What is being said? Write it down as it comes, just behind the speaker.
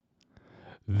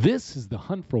This is the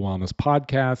Hunt for Wellness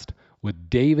podcast with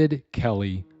David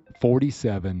Kelly,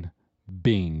 47,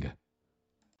 Bing.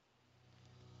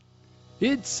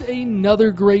 It's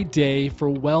another great day for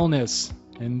wellness,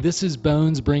 and this is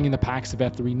Bones bringing the Packs of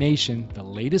F3 Nation the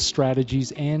latest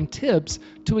strategies and tips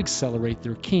to accelerate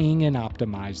their king and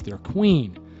optimize their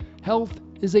queen. Health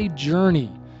is a journey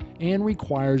and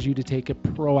requires you to take a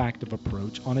proactive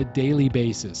approach on a daily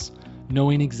basis.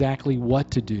 Knowing exactly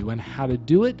what to do and how to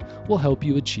do it will help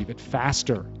you achieve it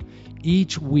faster.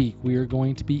 Each week, we are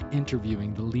going to be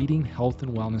interviewing the leading health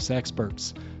and wellness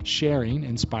experts, sharing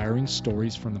inspiring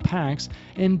stories from the packs,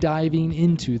 and diving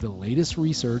into the latest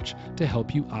research to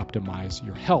help you optimize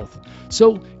your health.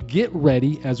 So get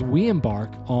ready as we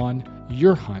embark on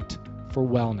your hunt for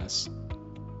wellness.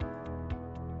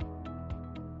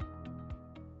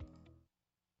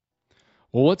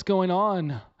 Well, what's going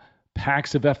on,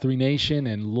 Packs of F3 Nation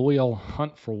and loyal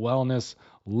Hunt for Wellness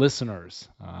listeners?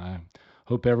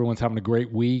 Hope everyone's having a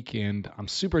great week, and I'm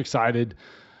super excited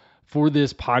for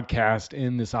this podcast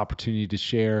and this opportunity to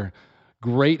share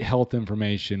great health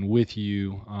information with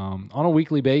you on a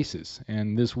weekly basis,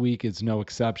 and this week is no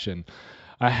exception.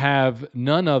 I have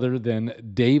none other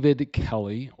than David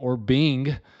Kelly, or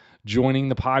Bing, joining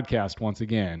the podcast once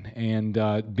again. And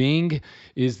Bing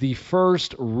is the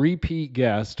first repeat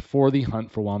guest for the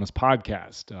Hunt for Wellness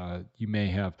podcast. You may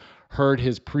have heard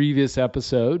his previous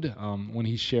episode when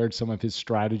he shared some of his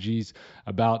strategies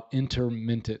about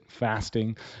intermittent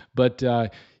fasting. But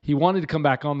he wanted to come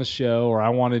back on the show, or I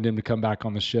wanted him to come back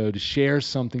on the show to share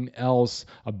something else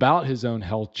about his own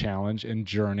health challenge and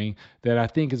journey that I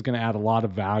think is going to add a lot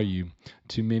of value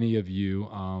to many of you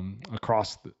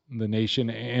across the nation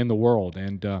and the world.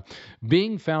 And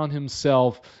Bing found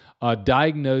himself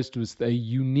diagnosed with a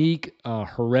unique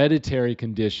hereditary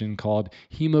condition called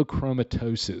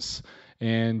hemochromatosis.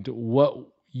 And what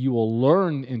you will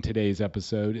learn in today's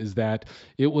episode is that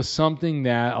it was something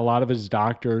that a lot of his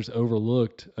doctors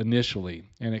overlooked initially,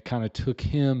 and it kind of took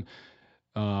him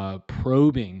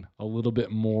probing a little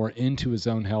bit more into his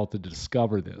own health to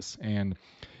discover this. And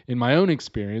in my own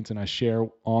experience, and I share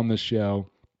on the show,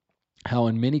 how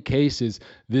in many cases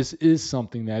this is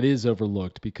something that is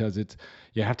overlooked because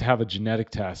you have to have a genetic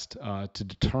test to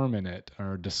determine it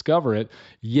or discover it,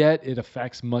 yet it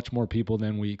affects much more people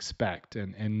than we expect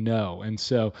and know. And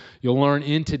so you'll learn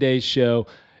in today's show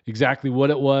exactly what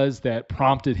it was that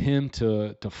prompted him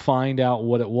to find out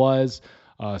what it was,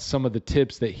 some of the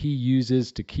tips that he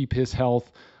uses to keep his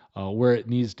health where it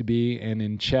needs to be and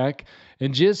in check,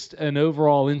 and just an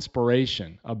overall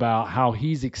inspiration about how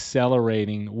he's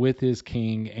accelerating with his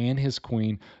king and his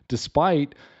queen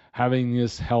despite having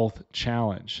this health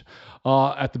challenge.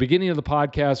 At the beginning of the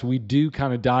podcast, we do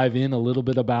kind of dive in a little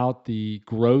bit about the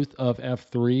growth of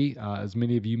F3. As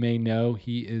many of you may know,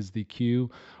 he is the Q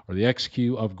or the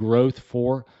XQ of growth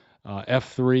for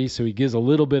F3. So he gives a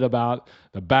little bit about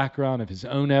the background of his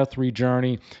own F3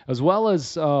 journey, as well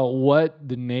as what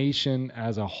the nation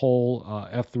as a whole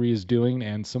F3 is doing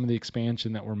and some of the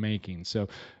expansion that we're making. So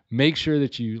make sure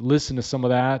that you listen to some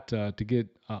of that to get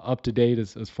up to date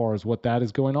as far as what that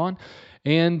is going on.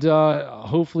 And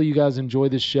hopefully you guys enjoy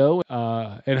this show.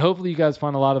 And hopefully you guys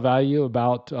find a lot of value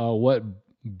about what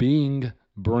Bing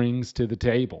brings to the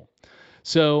table.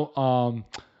 So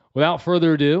without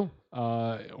further ado,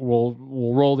 we'll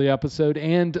roll the episode.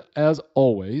 And as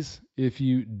always, if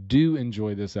you do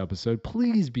enjoy this episode,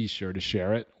 please be sure to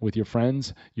share it with your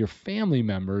friends, your family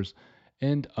members,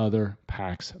 and other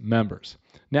PAX members.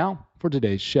 Now for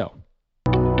today's show.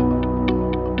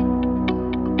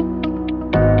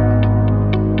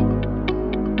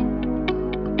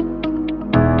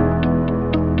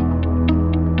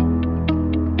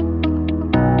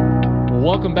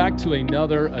 Welcome back to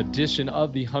another edition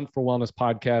of the Hunt for Wellness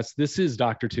podcast. This is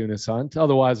Dr. Tunis Hunt,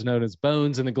 otherwise known as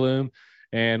Bones in the Gloom,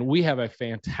 and we have a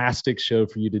fantastic show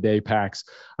for you today, Pax.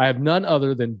 I have none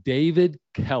other than David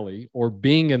Kelly, or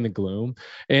Bing in the Gloom,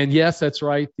 and yes, that's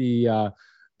right. The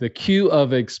Q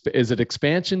of is it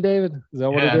expansion, David? Is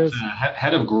that what it is?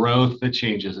 Head of growth. That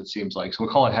changes, it seems like. So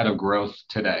we'll call it head of growth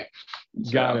today.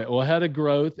 Got it. Well, head of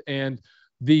growth, and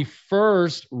the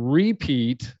first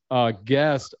repeat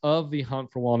guest of the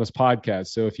Hunt for Wellness podcast.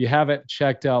 So if you haven't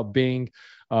checked out Bing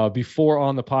before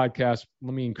on the podcast,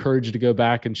 let me encourage you to go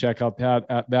back and check out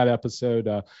that episode.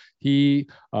 He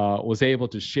was able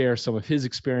to share some of his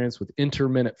experience with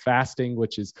intermittent fasting,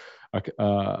 which is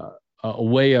a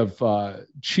way of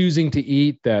choosing to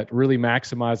eat that really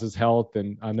maximizes health.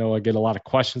 And I know I get a lot of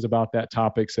questions about that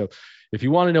topic. So if you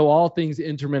want to know all things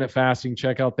intermittent fasting,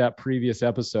 check out that previous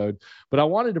episode. But I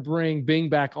wanted to bring Bing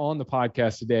back on the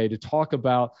podcast today to talk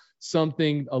about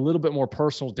something a little bit more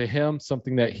personal to him,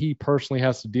 something that he personally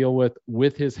has to deal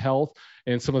with his health,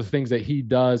 and some of the things that he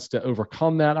does to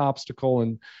overcome that obstacle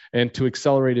and to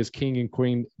accelerate his king and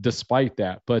queen despite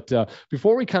that. But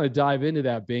before we kind of dive into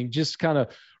that, Bing, just kind of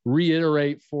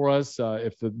reiterate for us,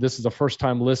 if this is a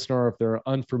first-time listener, if they're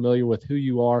unfamiliar with who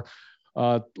you are,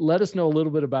 let us know a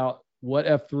little bit about what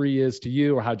F3 is to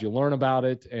you, or how'd you learn about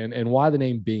it, and why the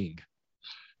name Bing.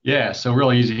 Yeah, so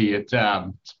real easy. It's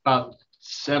about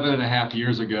 7.5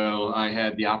 years ago. I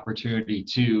had the opportunity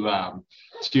to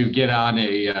get on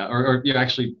or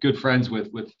actually good friends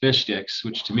with Fish Sticks,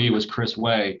 which to me was Chris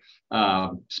Way.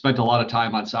 Spent a lot of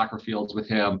time on soccer fields with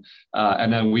him,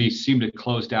 and then we seemed to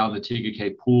close down the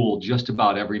TKK pool just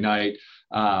about every night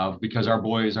because our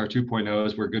boys, our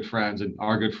 2.0s, were good friends and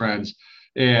are good friends.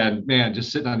 And man, just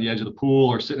sitting on the edge of the pool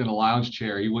or sitting in a lounge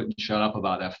chair, he wouldn't shut up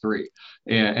about F3.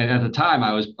 And at the time,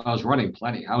 I was running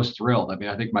plenty. I was thrilled. I mean,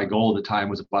 I think my goal at the time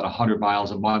was about 100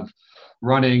 miles a month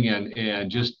running,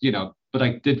 and just But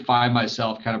I did find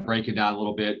myself kind of breaking down a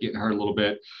little bit, getting hurt a little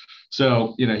bit.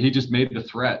 So he just made the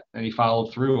threat, and he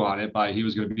followed through on it by he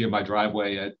was going to be in my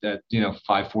driveway at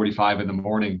 5:45 in the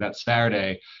morning that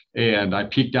Saturday, and I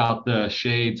peeked out the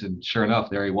shades, and sure enough,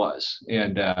 there he was.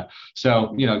 And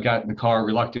so got in the car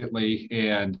reluctantly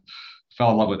and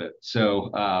fell in love with it.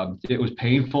 So it was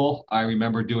painful. I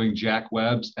remember doing jack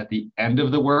webs at the end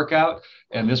of the workout,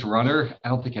 and this runner, I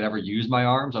don't think had ever used my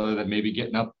arms other than maybe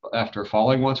getting up after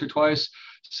falling once or twice.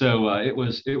 So it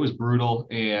was brutal,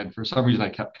 and for some reason I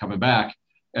kept coming back.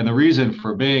 And the reason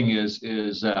for being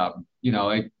is I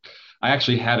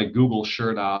actually had a Google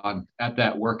shirt on at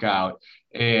that workout,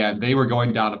 and they were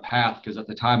going down a path because at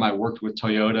the time I worked with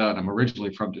Toyota, and I'm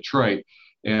originally from Detroit,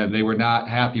 and they were not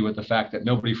happy with the fact that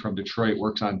nobody from Detroit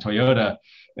works on Toyota.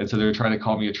 And so they're trying to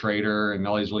call me a traitor and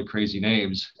all these really crazy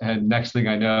names. And next thing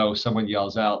I know, someone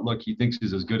yells out, "Look, he thinks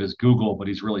he's as good as Google, but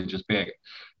he's really just big."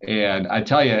 And I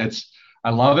tell you, I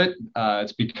love it.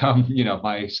 It's become,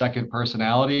 my second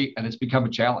personality, and it's become a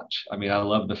challenge. I mean, I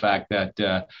love the fact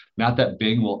that not that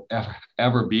Bing will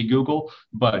ever be Google,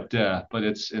 but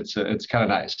it's kind of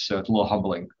nice. So it's a little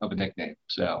humbling of a nickname.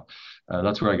 So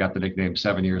that's where I got the nickname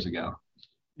 7 years ago.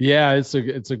 Yeah, it's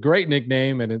a great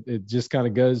nickname, and it just kind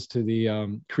of goes to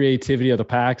the creativity of the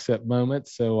PAX at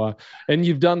moments. So, and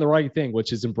you've done the right thing,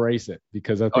 which is embrace it,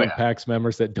 because I Oh think yeah, PAX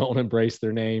members that don't embrace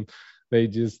their name,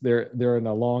 they're in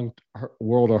a long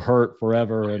world of hurt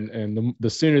forever, and the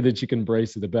sooner that you can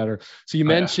embrace it, the better. So you oh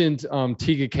yeah. mentioned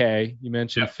TKK, you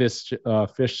mentioned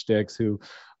Yep. Fish Sticks, who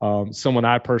someone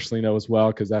I personally know as well,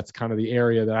 because that's kind of the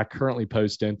area that I currently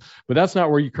post in. But that's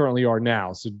not where you currently are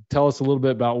now. So tell us a little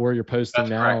bit about where you're posting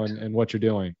That's now correct. and what you're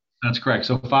doing. That's correct.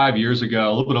 So 5 years ago,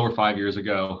 a little bit over 5 years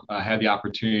ago, I had the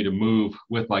opportunity to move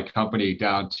with my company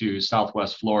down to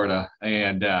Southwest Florida.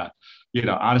 And,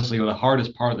 honestly, the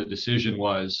hardest part of the decision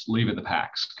was leaving the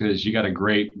PAX because you got a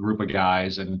great group of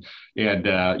guys. And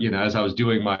as I was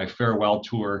doing my farewell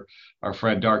tour, our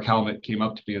friend Dark Helmet came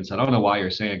up to me and said, "I don't know why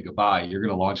you're saying goodbye. You're going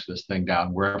to launch this thing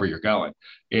down wherever you're going."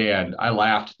 And I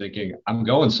laughed thinking, I'm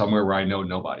going somewhere where I know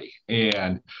nobody.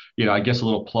 And I guess a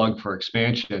little plug for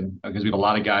expansion because we have a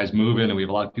lot of guys moving and we have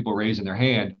a lot of people raising their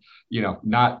hand.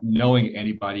 Not knowing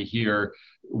anybody here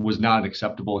was not an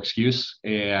acceptable excuse.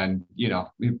 And,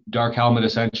 Dark Helmet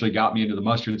essentially got me into the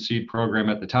mustard seed program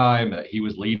at the time that he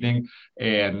was leading.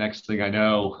 And next thing I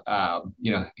know,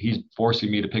 he's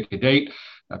forcing me to pick a date.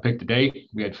 I picked a date.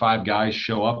 We had 5 guys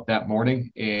show up that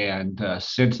morning. And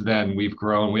since then, we've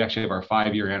grown. We actually have our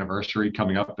 5-year anniversary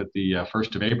coming up at the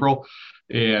 1st of April.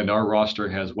 And our roster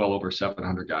has well over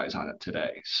 700 guys on it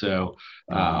today. So,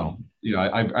 Wow.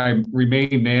 I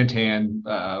remained Nantan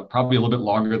probably a little bit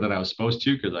longer than I was supposed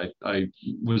to because I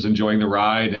was enjoying the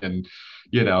ride and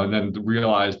then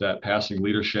realized that passing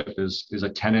leadership is a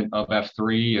tenet of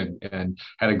F3 and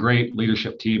had a great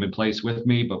leadership team in place with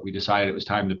me, but we decided it was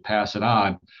time to pass it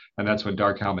on. And that's when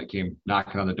Dark Helmet came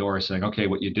knocking on the door saying, "Okay,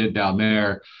 what you did down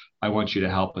there, I want you to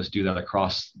help us do that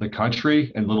across the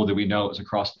country." And little did we know it was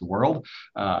across the world.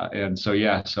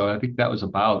 So I think that was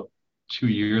about 2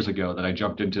 years ago that I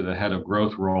jumped into the head of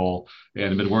growth role and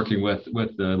have been working with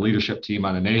the leadership team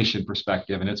on a nation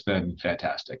perspective. And it's been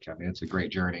fantastic. I mean, it's a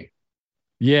great journey.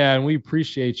 Yeah, and we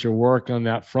appreciate your work on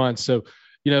that front. So,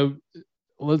 you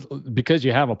because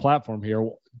you have a platform here,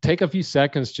 take a few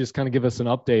seconds, just kind of give us an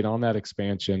update on that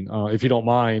expansion, if you don't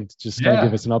mind. Just kind of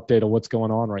give Yeah. us an update of what's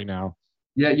going on right now.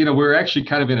 Yeah, we're actually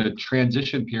kind of in a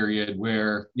transition period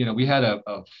where, we had a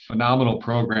phenomenal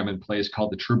program in place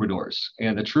called the Troubadours.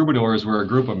 And the Troubadours were a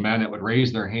group of men that would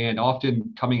raise their hand,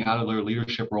 often coming out of their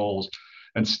leadership roles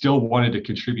and still wanted to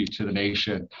contribute to the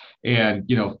nation. And,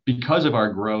 because of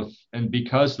our growth and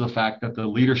because of the fact that the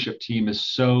leadership team is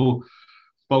so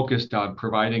focused on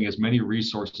providing as many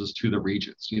resources to the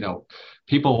regions.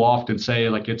 People often say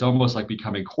like it's almost like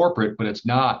becoming corporate, but it's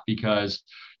not because,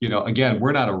 again,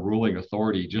 we're not a ruling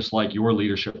authority, just like your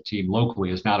leadership team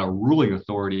locally is not a ruling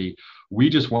authority. We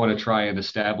just want to try and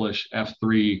establish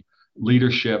F3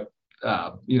 leadership,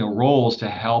 roles to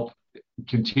help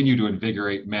continue to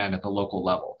invigorate men at the local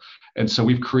level. And so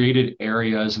we've created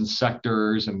areas and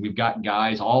sectors, and we've got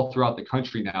guys all throughout the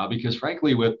country now, because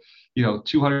frankly, with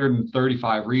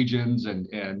 235 regions and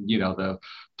the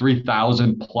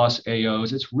 3,000 plus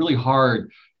AOs, it's really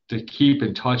hard to keep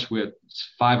in touch with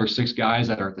 5 or 6 guys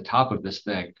that are at the top of this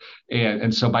thing.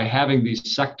 And so by having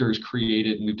these sectors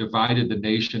created, and we've divided the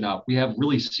nation up, we have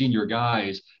really senior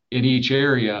guys in each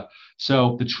area.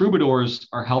 So the Troubadours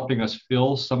are helping us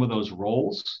fill some of those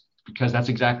roles, because that's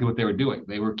exactly what they were doing.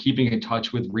 They were keeping in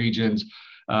touch with regions,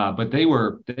 but they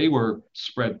were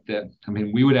spread thin. I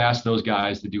mean, we would ask those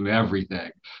guys to do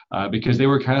everything, because they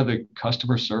were kind of the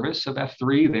customer service of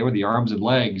F3. They were the arms and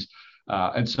legs.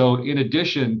 And so, in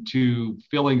addition to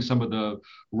filling some of the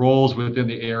roles within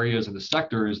the areas and the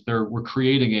sectors, we're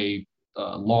creating a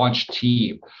launch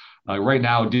team. Right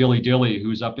now, Dilly,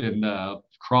 who's up in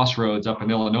Crossroads up in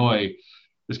Illinois,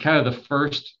 is kind of the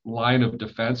first line of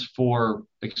defense for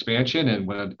expansion. And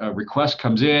when a request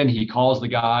comes in, he calls the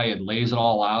guy and lays it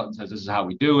all out and says, "This is how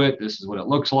we do it. This is what it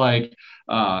looks like."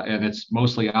 And it's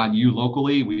mostly on you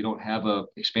locally. We don't have a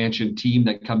expansion team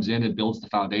that comes in and builds the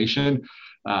foundation.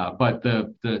 But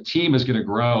the team is going to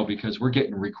grow because we're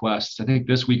getting requests. I think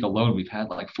this week alone, we've had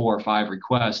like 4 or 5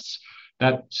 requests.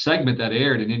 That segment that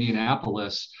aired in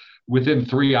Indianapolis, within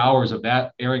 3 hours of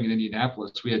that airing in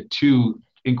Indianapolis, we had 2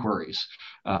 inquiries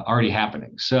already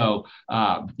happening. So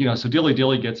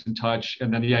Dilly gets in touch,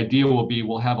 and then the idea will be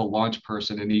we'll have a launch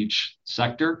person in each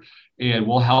sector, and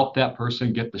we'll help that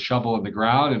person get the shovel in the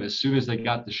ground. And as soon as they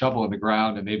got the shovel in the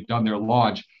ground and they've done their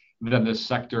launch, then the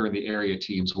sector and the area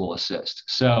teams will assist.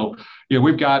 So,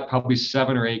 we've got probably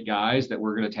 7 or 8 guys that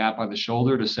we're going to tap on the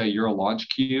shoulder to say, "You're a launch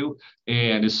queue."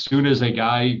 And as soon as a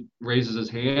guy raises his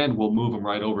hand, we'll move him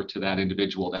right over to that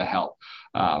individual to help.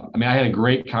 I had a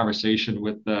great conversation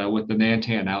with the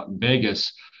Nantan out in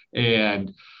Vegas,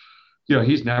 and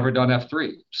he's never done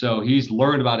F3, so he's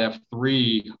learned about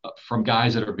F3 from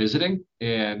guys that are visiting,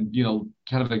 and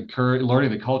kind of learning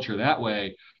the culture that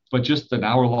way. But just an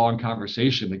hour-long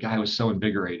conversation, the guy was so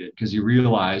invigorated because he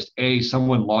realized,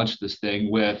 someone launched this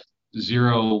thing with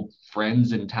 0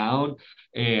 friends in town,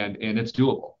 and it's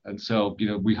doable. And so,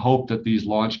 we hope that these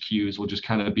launch queues will just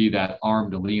kind of be that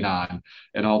arm to lean on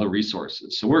and all the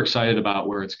resources. So we're excited about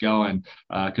where it's going,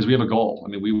 because we have a goal. I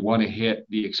mean, we want to hit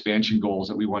the expansion goals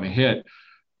that we want to hit,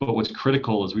 but what's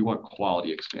critical is we want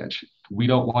quality expansion. We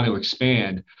don't want to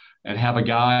expand and have a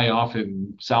guy off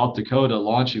in South Dakota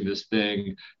launching this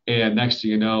thing, and next thing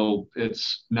you know,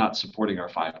 it's not supporting our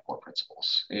 5 core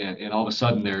principles. And all of a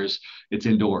sudden it's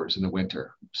indoors in the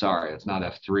winter. Sorry, it's not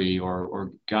F3,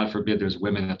 or God forbid there's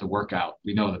women at the workout.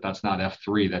 We know that that's not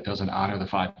F3. That doesn't honor the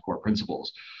 5 core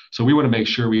principles. So we want to make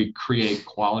sure we create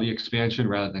quality expansion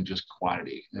rather than just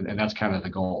quantity. And that's kind of the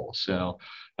goal. So,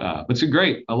 but it's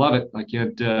great. I love it. I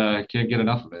can't get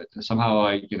enough of it. Somehow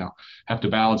I, have to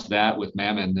balance that with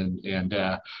Mammon, and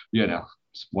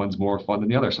one's more fun than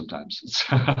the other sometimes.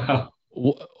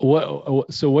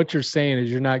 So what you're saying is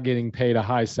you're not getting paid a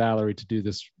high salary to do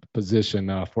this position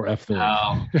for F3.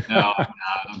 No, I'm not.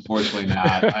 Unfortunately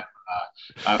not.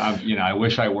 I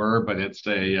wish I were, but it's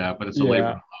a labor of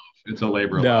love. It's a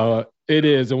labor of love. It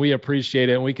is, and we appreciate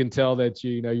it, and we can tell that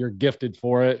you're gifted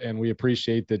for it, and we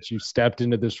appreciate that you stepped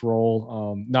into this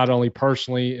role, not only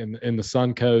personally in the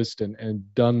Sun Coast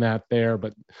and done that there,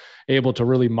 but able to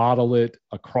really model it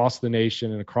across the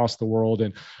nation and across the world.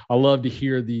 And I love to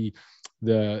hear the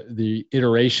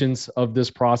iterations of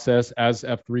this process as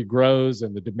F3 grows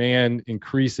and the demand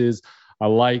increases. I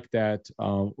like that.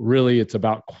 Really, it's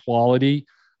about quality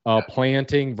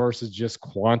planting versus just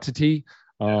quantity.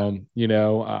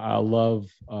 I love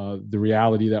the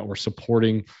reality that we're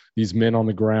supporting these men on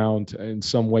the ground in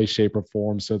some way, shape, or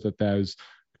form, so that those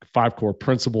 5 core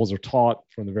principles are taught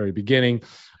from the very beginning,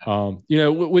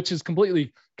 which is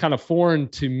completely kind of foreign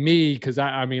to me, because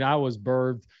I was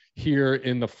birthed here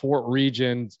in the Fort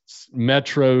Region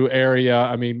metro area.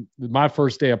 I mean, my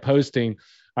first day of posting,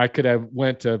 I could have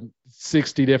went to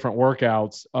 60 different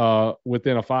workouts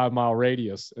within a 5 mile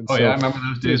radius. And Oh yeah, I so, remember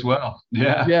those to, days well.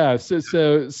 Yeah. yeah,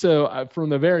 from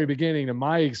the very beginning of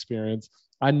my experience,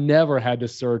 I never had to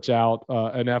search out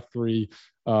an F3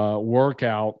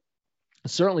 workout.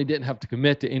 Certainly didn't have to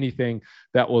commit to anything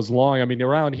that was long. I mean,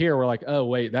 around here, we're like, oh,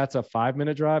 wait, that's a 5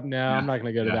 minute drive. No, I'm Yeah. not going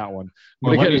to go to Yeah. that one. I'm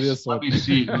Well, going to go to this let one. me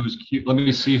see who's cute. Let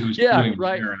me see who's Yeah, queuing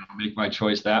right. here, and I'll make my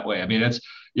choice that way. I mean, it's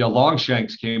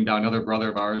Longshanks came down, another brother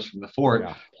of ours from the fort.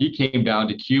 Yeah. He came down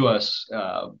to queue us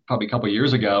probably a couple of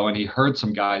years ago, and he heard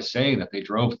some guys saying that they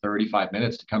drove 35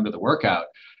 minutes to come to the workout,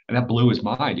 and that blew his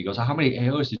mind. He goes, "How many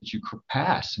AOs did you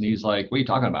pass?" And he's like, "What are you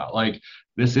talking about? Like,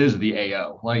 this is the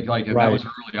AO, and that Right. was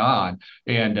early on,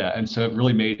 and so it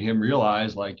really made him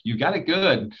realize like you got it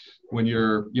good when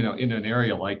you're in an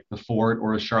area like the Fort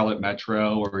or a Charlotte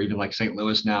Metro or even like St.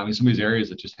 Louis now. I mean, some of these areas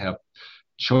that just have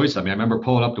choice. I mean, I remember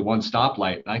pulling up to one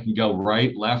stoplight and I can go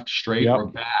right, left, straight, or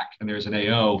Yep. back, and there's an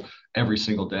AO every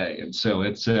single day. And so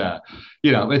it's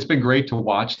it's been great to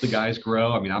watch the guys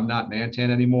grow. I mean, I'm not an Antan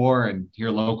anymore and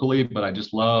here locally, but I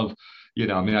just love.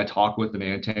 I mean, I talk with an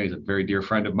Antan. He's a very dear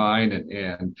friend of mine,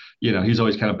 and he's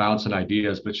always kind of bouncing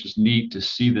ideas. But it's just neat to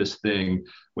see this thing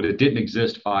when it didn't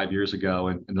exist 5 years ago,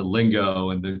 and the lingo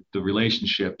and the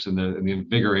relationships and the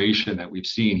invigoration that we've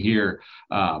seen here.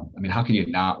 I mean, how can you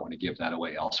not want to give that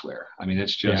away elsewhere? I mean,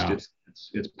 it's just Yeah.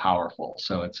 it's powerful.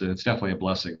 So it's definitely a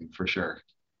blessing for sure.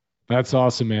 That's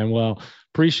awesome, man. Well,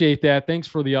 appreciate that. Thanks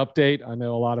for the update. I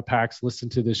know a lot of PACs listen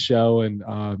to this show and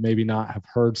maybe not have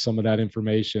heard some of that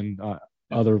information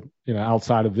other,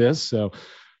 outside of this. So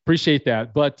appreciate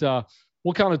that. But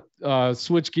we'll kind of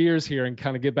switch gears here and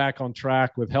kind of get back on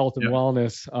track with health and Yep.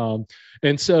 wellness.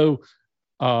 And so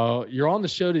you're on the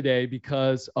show today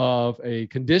because of a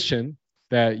condition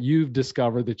that you've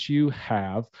discovered that you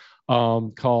have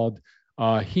called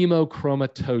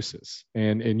hemochromatosis.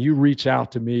 And you reach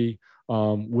out to me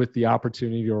with the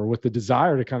opportunity or with the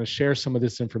desire to kind of share some of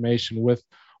this information with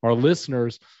our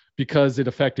listeners because it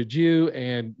affected you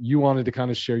and you wanted to kind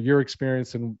of share your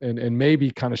experience and maybe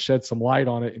kind of shed some light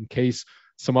on it in case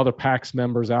some other PACS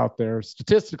members out there,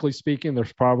 statistically speaking,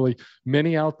 there's probably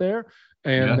many out there,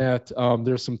 and Yeah. that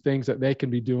there's some things that they can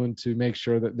be doing to make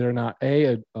sure that they're not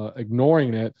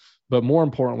ignoring it, but more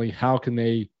importantly, how can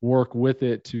they work with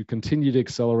it to continue to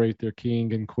accelerate their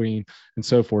king and queen and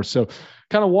so forth. So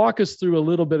kind of walk us through a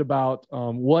little bit about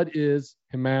what is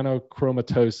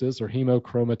hemanochromatosis or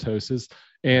hemochromatosis,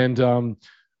 and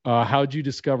how did you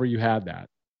discover you had that?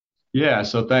 Yeah,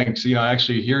 so thanks.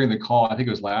 Actually hearing the call, I think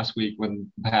it was last week when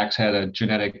Pax had a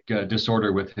genetic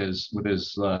disorder with his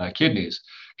kidneys,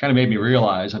 kind of made me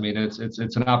realize. I mean, it's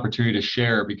an opportunity to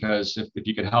share because if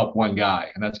you could help one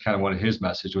guy, and that's kind of what his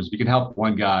message was, if you can help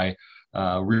one guy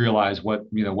realize what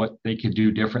they could do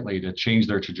differently to change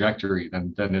their trajectory,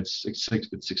 then it's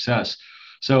success.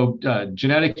 So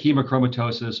genetic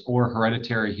hemochromatosis or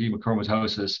hereditary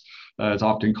hemochromatosis, it's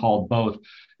often called both,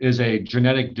 is a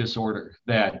genetic disorder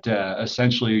that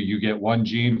essentially you get one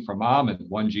gene from mom and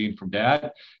one gene from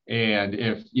dad. And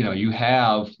if you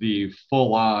have the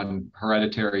full-on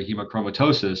hereditary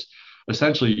hemochromatosis,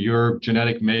 essentially your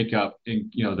genetic makeup in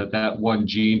that one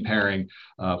gene pairing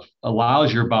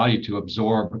allows your body to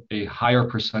absorb a higher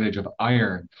percentage of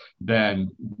iron than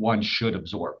one should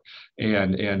absorb.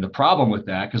 And the problem with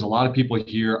that, because a lot of people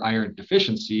hear iron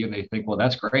deficiency and they think, well,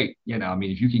 that's great. I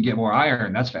mean, if you can get more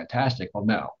iron, that's fantastic. Well,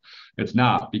 no, it's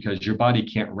not, because your body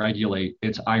can't regulate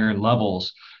its iron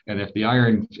levels. And if the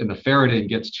iron in the ferritin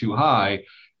gets too high,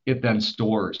 it then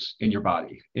stores in your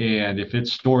body. And if it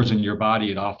stores in your body,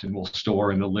 it often will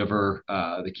store in the liver,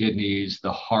 the kidneys,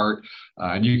 the heart.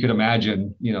 And you can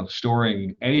imagine,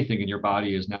 storing anything in your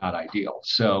body is not ideal.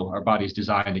 So our body's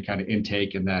designed to kind of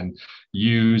intake and then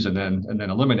use and then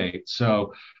eliminate.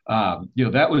 So,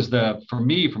 that was for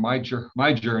me, for my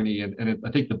journey. And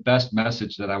I think the best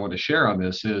message that I want to share on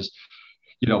this is,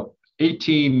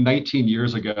 18, 19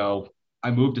 years ago, I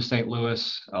moved to St.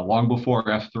 Louis long before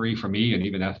F3 for me and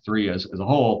even F3 as a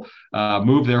whole.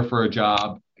 Moved there for a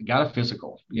job, got a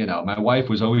physical. My wife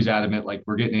was always adamant, like,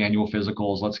 we're getting annual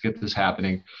physicals. Let's get this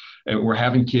happening. And we're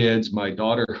having kids. My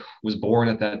daughter was born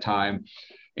at that time.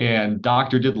 And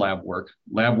doctor did lab work.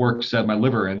 Lab work said my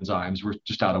liver enzymes were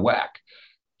just out of whack.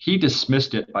 He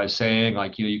dismissed it by saying,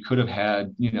 like, you could have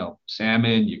had,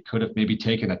 salmon, you could have maybe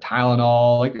taken a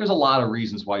Tylenol. Like, there's a lot of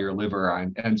reasons why your liver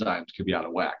enzymes could be out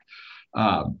of whack.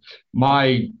 Um,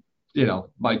 my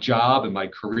my job and my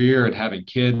career and having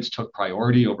kids took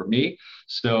priority over me.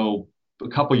 So a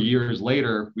couple of years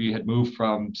later, we had moved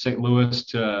from St. Louis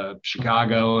to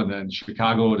Chicago, and then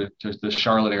Chicago to the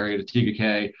Charlotte area to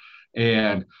TKK.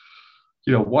 And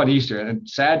one Easter, and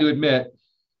sad to admit,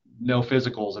 no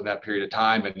physicals in that period of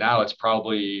time. And now it's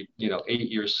probably, 8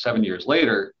 years, 7 years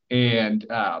later. And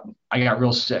I got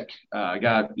real sick.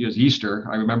 It was Easter.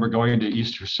 I remember going to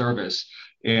Easter service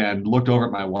and looked over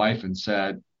at my wife and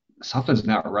said, something's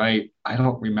not right. I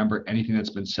don't remember anything that's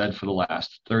been said for the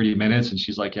last 30 minutes. And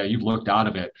she's like, yeah, you've looked out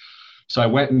of it. So I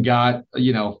went and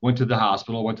went to the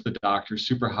hospital, went to the doctor,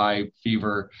 super high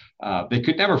fever. They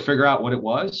could never figure out what it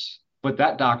was, but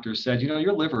that doctor said,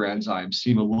 your liver enzymes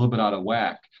seem a little bit out of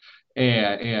whack.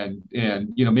 And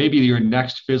maybe your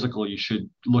next physical, you should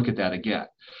look at that again.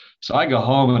 So I go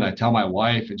home and I tell my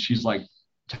wife, and she's like,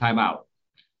 time out.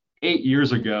 8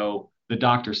 years ago, the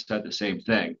doctor said the same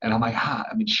thing. And I'm like,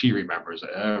 she remembers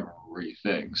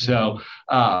everything. So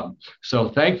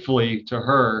thankfully to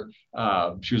her,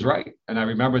 she was right. And I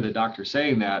remember the doctor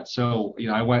saying that. So,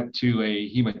 I went to a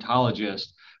hematologist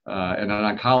and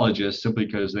an oncologist simply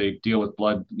because they deal with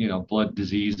blood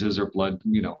diseases or blood,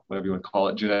 whatever you want to call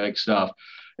it, genetic stuff.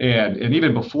 And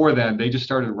even before then, they just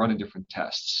started running different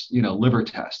tests, liver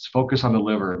tests, focus on the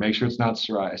liver, make sure it's not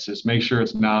psoriasis, make sure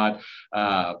it's not,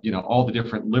 all the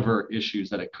different liver issues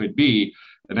that it could be.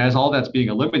 And as all that's being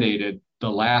eliminated, the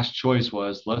last choice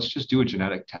was, let's just do a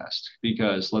genetic test,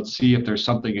 because let's see if there's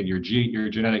something in your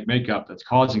genetic makeup that's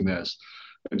causing this.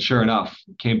 And sure enough,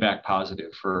 came back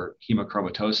positive for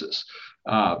hemochromatosis.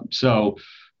 So,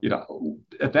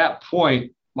 at that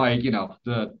point, my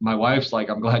wife's like,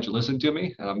 I'm glad you listened to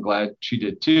me, and I'm glad she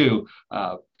did too,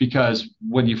 because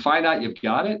when you find out you've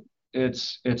got it,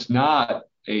 it's not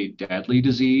a deadly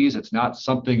disease. It's not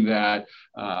something that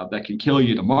can kill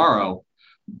you tomorrow,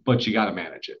 but you got to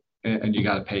manage it, and you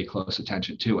got to pay close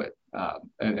attention to it.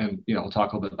 And we'll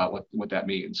talk a little bit about what that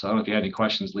means. So I don't know if you had any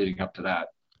questions leading up to that.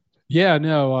 Yeah,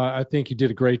 no, I think you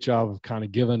did a great job of kind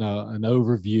of giving an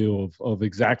overview of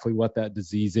exactly what that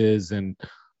disease is, and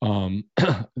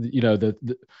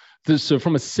so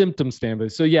from a symptom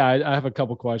standpoint. So yeah, I have a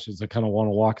couple questions I kind of want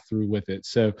to walk through with it.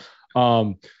 So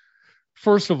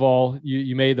first of all,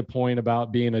 you made the point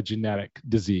about being a genetic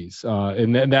disease,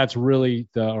 and that's really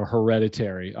or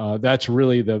hereditary. That's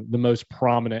really the most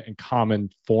prominent and common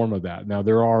form of that. Now,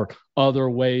 there are other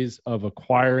ways of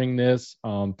acquiring this.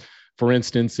 For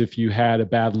instance, if you had a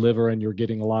bad liver and you're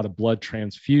getting a lot of blood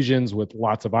transfusions with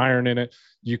lots of iron in it,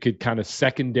 you could kind of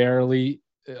secondarily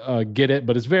get it,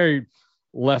 but it's very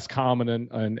less common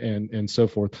and so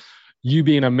forth. You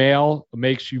being a male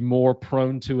makes you more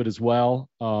prone to it as well.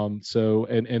 So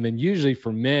then usually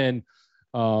for men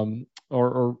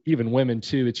or even women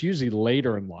too, it's usually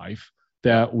later in life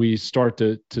that we start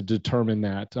to determine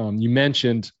that. You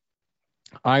mentioned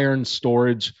iron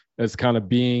storage as kind of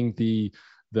being the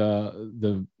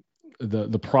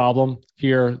problem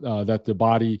here, that the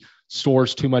body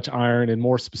stores too much iron, and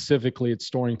more specifically, it's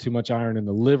storing too much iron in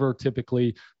the liver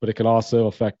typically, but it can also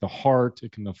affect the heart.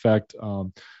 It can affect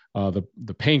the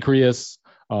pancreas,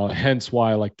 hence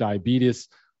why like diabetes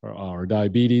or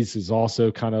diabetes is also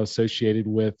kind of associated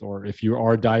with, or if you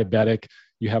are diabetic,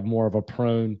 you have more of a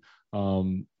prone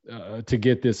to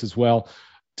get this as well.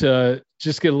 To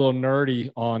just get a little nerdy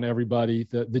on everybody,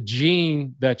 the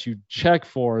gene that you check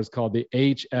for is called the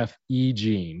HFE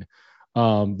gene.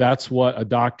 That's what a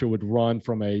doctor would run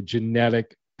from a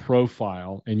genetic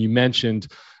profile. And you mentioned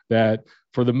that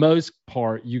for the most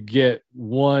part, you get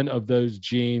one of those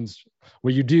genes,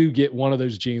 well, you do get one of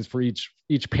those genes for each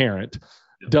parent.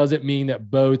 Doesn't mean that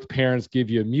both parents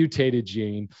give you a mutated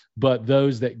gene, but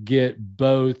those that get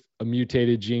both a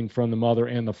mutated gene from the mother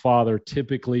and the father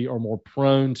typically are more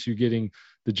prone to getting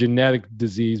the genetic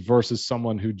disease versus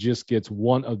someone who just gets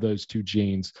one of those two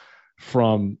genes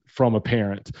from a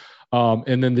parent.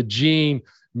 And then the gene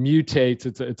mutates.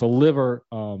 It's a liver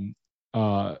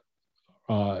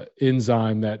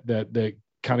enzyme that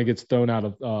kind of gets thrown out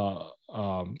of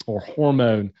or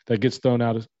hormone that gets thrown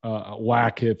out of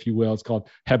whack, if you will. It's called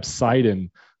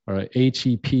hepcidin, or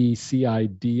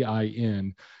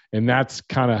HEPCIDIN. And that's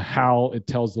kind of how it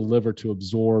tells the liver to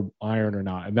absorb iron or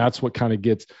not. And that's what kind of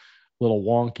gets a little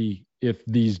wonky if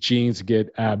these genes get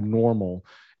abnormal.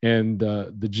 And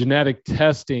the genetic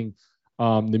testing,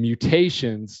 the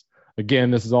mutations,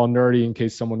 again, this is all nerdy in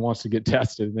case someone wants to get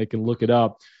tested and they can look it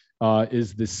up,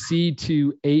 is the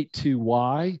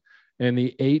C282Y and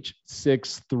the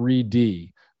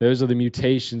H63D. Those are the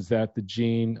mutations that the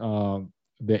gene,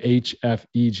 the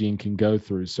HFE gene, can go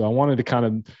through. So I wanted to kind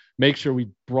of make sure we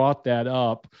brought that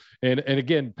up. And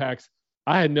again, Pax,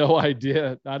 I had no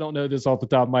idea. I don't know this off the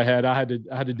top of my head. I had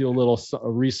to do a little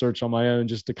research on my own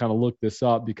just to kind of look this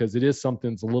up, because it is something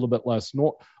that's a little bit less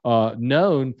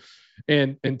known.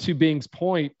 And to Bing's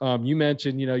point, you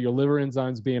mentioned, your liver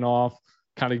enzymes being off,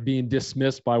 kind of being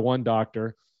dismissed by one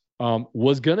doctor.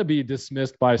 was going to be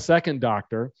dismissed by a second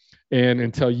doctor, and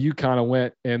until you kind of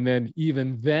went, and then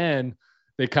even then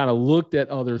they kind of looked at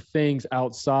other things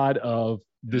outside of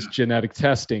this genetic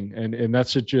testing, and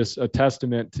that's just a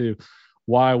testament to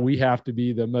why we have to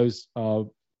be the most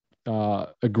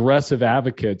aggressive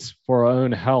advocates for our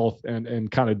own health,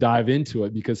 and kind of dive into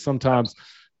it, because sometimes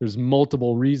there's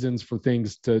multiple reasons for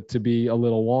things to be a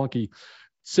little wonky.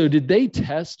 So did they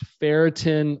test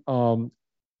ferritin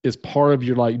as part of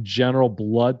your like general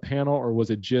blood panel, or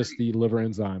was it just the liver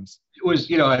enzymes? It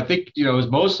was, I think, it was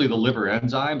mostly the liver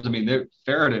enzymes. I mean,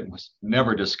 ferritin was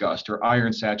never discussed, or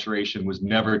iron saturation was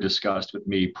never discussed with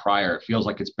me prior. It feels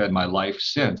like it's been my life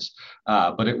since,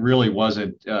 but it really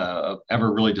wasn't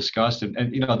ever really discussed. And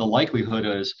the likelihood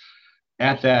is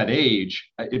at that age,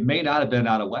 it may not have been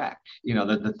out of whack.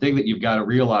 The thing that you've got to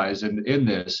realize in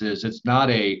this is it's not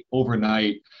a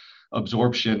overnight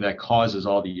absorption that causes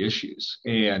all the issues.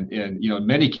 And in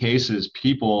many cases,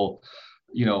 people,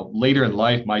 later in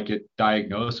life might get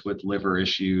diagnosed with liver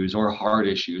issues or heart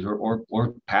issues,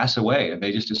 or pass away. And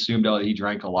they just assumed, oh, he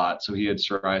drank a lot, so he had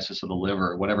cirrhosis of the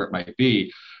liver, or whatever it might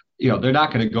be. They're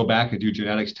not going to go back and do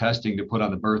genetics testing to put on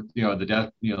the birth,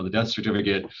 the death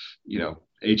certificate,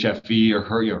 HFV or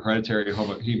hereditary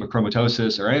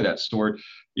hemochromatosis or any of that sort.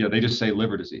 They just say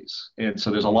liver disease. And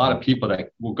so there's a lot of people that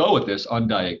will go with this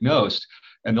undiagnosed,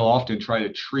 and they'll often try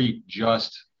to treat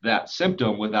just that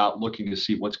symptom without looking to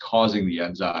see what's causing the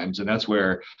enzymes. And that's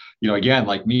where, again,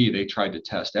 like me, they tried to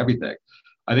test everything.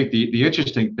 I think the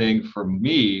interesting thing for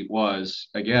me was,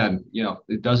 again,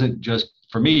 it doesn't just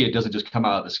come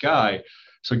out of the sky.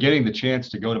 So getting the chance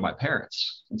to go to my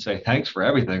parents and say, thanks for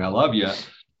everything, I love you,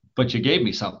 but you gave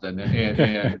me something,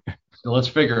 and so let's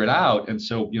figure it out. And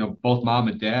so, both mom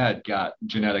and dad got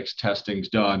genetics testings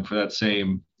done for that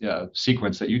same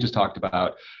sequence that you just talked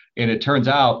about. And it turns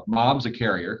out mom's a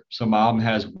carrier. So mom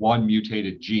has one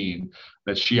mutated gene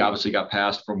that she obviously got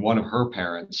passed from one of her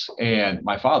parents. And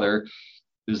my father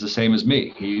is the same as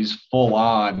me. He's full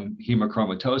on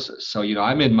hemochromatosis. So,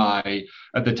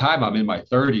 at the time, I'm in my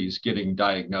 30s getting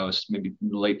diagnosed, maybe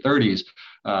late 30s.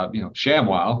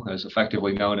 ShamWow, as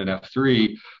effectively known in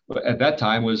F3, but at that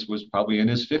time was probably in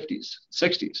his 50s,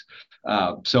 60s.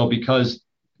 So because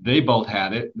they both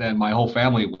had it, then my whole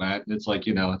family went. It's like,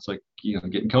 getting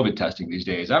COVID testing these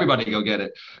days. Everybody go get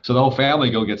it. So the whole family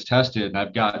gets tested. And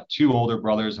I've got two older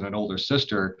brothers and an older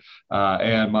sister.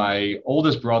 And my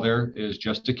oldest brother is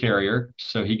just a carrier.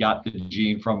 So he got the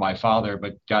gene from my father,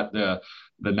 but got the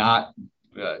not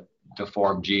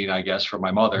deformed gene, I guess, from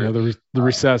my mother. The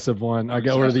recessive one. I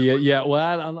got where well,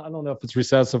 I don't know if it's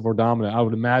recessive or dominant. I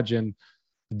would imagine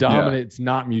dominant's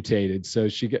not mutated, so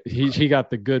he got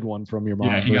the good one from your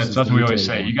mom. Yeah, that's what we always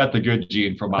say. You got the good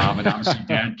gene from mom, and obviously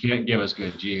dad can't give us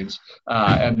good genes.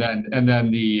 And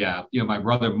then the my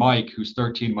brother Mike, who's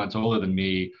 13 months older than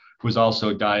me, was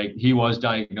also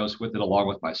diagnosed with it along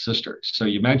with my sister. So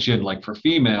you mentioned, like, for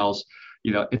females,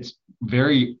 it's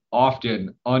very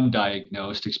often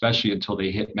undiagnosed, especially until they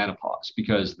hit menopause,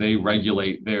 because they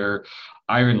regulate their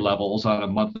iron levels on a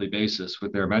monthly basis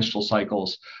with their menstrual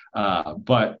cycles.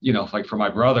 But, like for my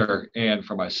brother and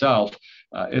for myself,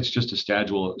 it's just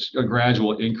a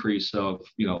gradual increase of,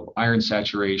 iron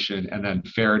saturation and then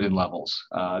ferritin levels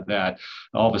that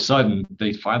all of a sudden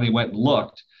they finally went and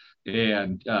looked.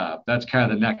 And that's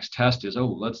kind of the next test is,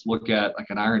 let's look at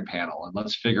like an iron panel, and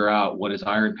let's figure out what his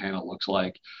iron panel looks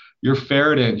like. Your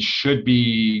ferritin should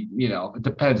be, it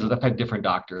depends. I've had different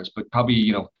doctors, but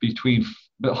probably, between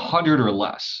 100 or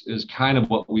less is kind of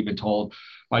what we've been told.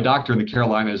 My doctor in the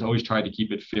Carolinas always tried to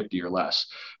keep it 50 or less.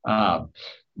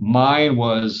 Mine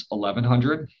was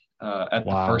 1100 at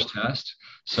the first test.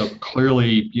 So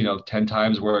clearly, 10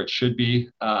 times where it should be.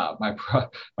 My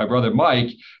brother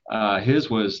Mike, his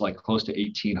was like close to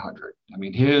 1800. I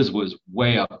mean, his was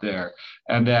way up there.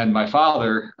 And then my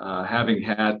father, having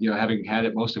had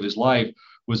it most of his life,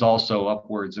 was also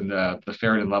upwards in the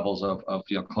ferritin levels of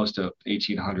close to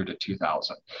 1800 to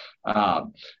 2000.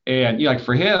 And like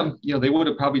for him, they would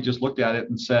have probably just looked at it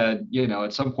and said,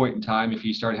 at some point in time, if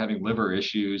he started having liver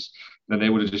issues, then they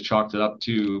would have just chalked it up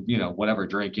to, whatever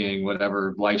drinking,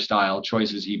 whatever lifestyle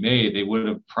choices he made. They would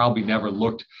have probably never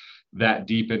looked that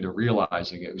deep into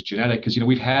realizing it was genetic, because,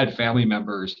 we've had family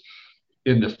members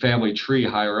in the family tree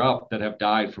higher up that have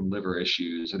died from liver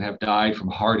issues and have died from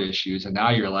heart issues. And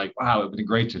now you're like, wow, it'd been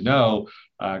great to know,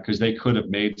 because they could have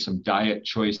made some diet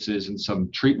choices and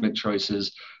some treatment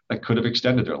choices that could have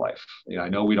extended their life. I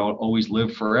know we don't always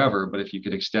live forever, but if you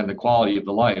could extend the quality of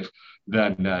the life,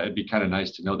 then it'd be kind of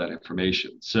nice to know that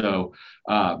information. So,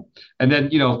 and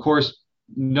then, of course,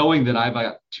 knowing that I've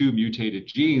got two mutated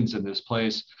genes in this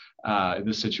place, in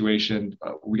this situation,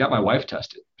 we got my wife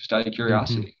tested just out of Hmm.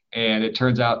 curiosity. And it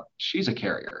turns out she's a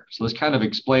carrier. So this kind of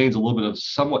explains a little bit of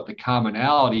somewhat the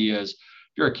commonality is if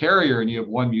you're a carrier and you have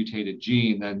one mutated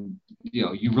gene, then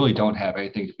you really don't have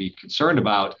anything to be concerned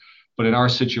about. But in our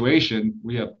situation,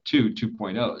 we have two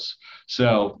 2.0s.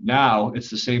 So now it's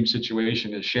the same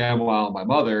situation as ShamWow and my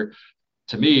mother.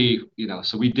 To me,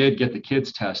 so we did get the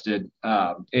kids tested,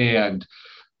 and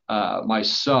my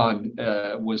son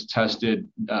was tested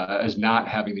as not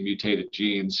having the mutated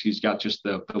genes. He's got just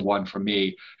the one from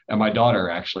me. And my daughter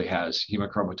actually has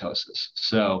hemochromatosis.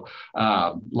 So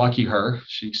lucky her,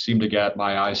 she seemed to get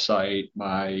my eyesight,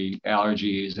 my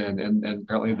allergies, and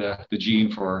apparently the gene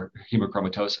for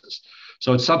hemochromatosis.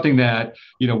 So it's something that,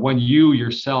 when you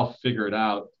yourself figure it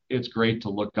out, it's great to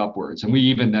look upwards. And we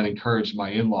even then encouraged my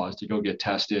in-laws to go get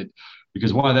tested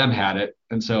because one of them had it.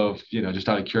 And so, just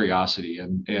out of curiosity,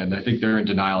 and I think they're in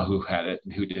denial who had it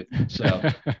and who didn't. So,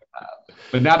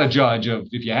 but not a judge of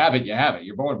if you have it, you have it.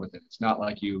 You're born with it. It's not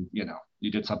like you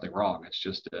did something wrong. It's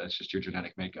just your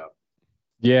genetic makeup.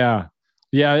 Yeah.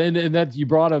 Yeah. And that you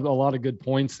brought up a lot of good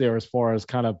points there as far as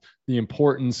kind of the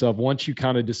importance of once you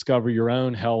kind of discover your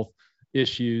own health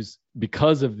issues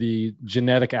because of the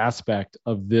genetic aspect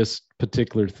of this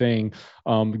particular thing,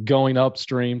 going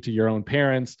upstream to your own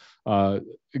parents,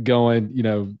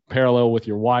 going, parallel with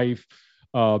your wife,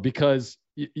 because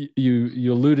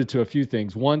you alluded to a few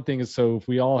things. One thing is, so if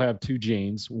we all have two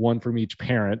genes, one from each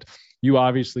parent, you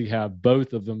obviously have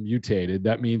both of them mutated.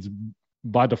 That means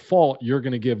by default, you're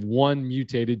going to give one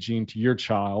mutated gene to your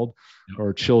child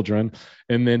or children.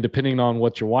 And then depending on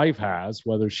what your wife has,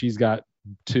 whether she's got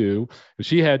two, if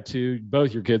she had two,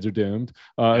 both your kids are doomed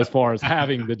as Yep. far as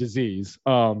having the disease,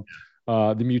 the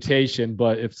mutation.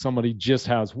 But if somebody just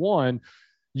has one,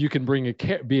 you can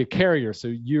be a carrier. So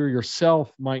you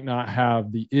yourself might not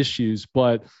have the issues,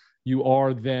 but you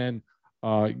are then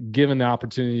given the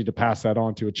opportunity to pass that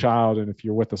on to a child. And if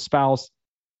you're with a spouse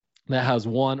that has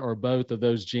one or both of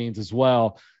those genes as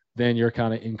well, then you're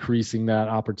kind of increasing that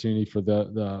opportunity for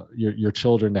your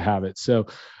children to have it. So,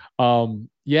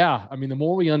 yeah, I mean, the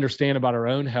more we understand about our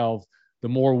own health, the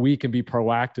more we can be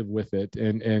proactive with it.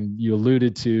 And you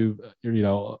alluded to,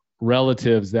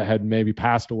 relatives that had maybe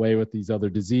passed away with these other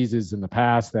diseases in the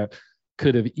past that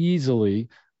could have easily,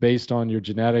 based on your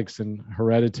genetics and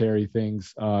hereditary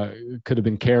things, could have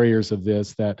been carriers of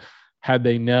this, that had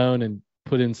they known and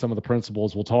put in some of the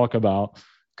principles we'll talk about,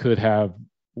 could have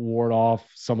ward off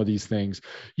some of these things.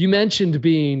 You mentioned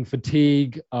being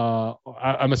fatigue.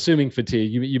 I'm assuming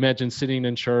fatigue. You mentioned sitting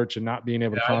in church and not being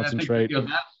able to Yeah, I think concentrate.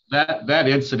 that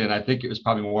incident. I think it was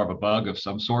probably more of a bug of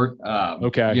some sort.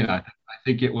 Okay. I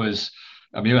think it was.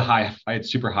 I mean, high. I had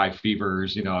super high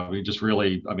fevers. I mean, just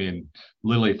really. I mean,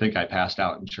 literally think I passed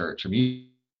out in church. I mean,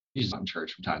 he's in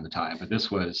church from time to time, but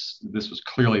this was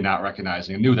clearly not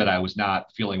recognizing. I knew that I was not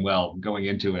feeling well going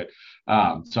into it.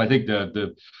 So I think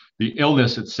the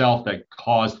illness itself that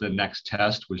caused the next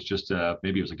test was just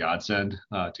maybe it was a godsend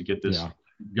to get this Yeah.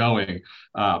 going.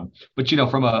 But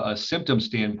from a symptom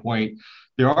standpoint,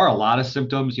 there are a lot of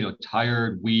symptoms.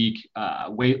 Tired, weak,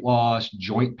 weight loss,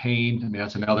 joint pain. I mean,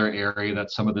 that's another area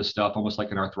that some of this stuff, almost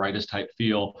like an arthritis type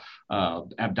feel.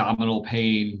 Abdominal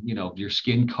pain. Your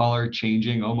skin color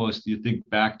changing. Almost, you think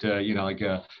back to like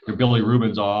your Billy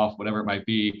Rubin's off, whatever it might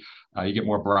be. You get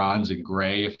more bronze and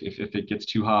gray if it gets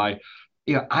too high.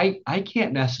 I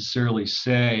can't necessarily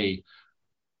say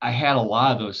I had a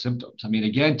lot of those symptoms. I mean,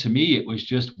 again, to me, it was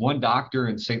just one doctor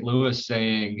in St. Louis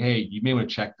saying, "Hey, you may want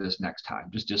to check this next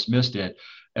time." Just dismissed it,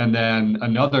 and then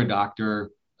another doctor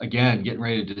again getting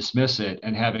ready to dismiss it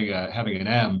and having an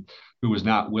M who was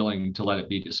not willing to let it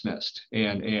be dismissed.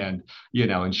 And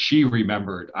she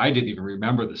remembered. I didn't even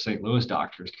remember the St. Louis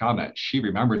doctor's comment. She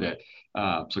remembered it.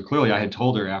 So clearly, I had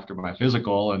told her after my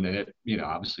physical, and it,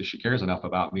 obviously she cares enough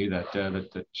about me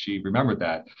that she remembered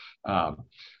that.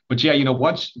 But yeah,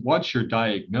 once you're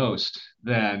diagnosed,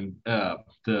 then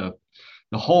the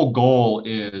whole goal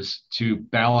is to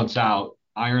balance out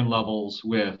iron levels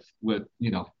with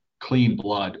clean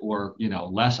blood or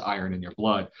less iron in your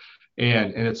blood,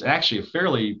 and it's actually a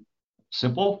fairly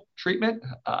simple treatment,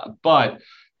 but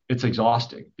it's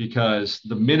exhausting because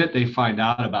the minute they find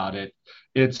out about it,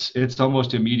 it's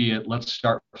almost immediate. Let's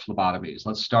start phlebotomies.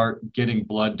 Let's start getting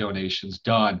blood donations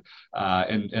done.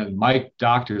 And my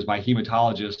doctors, my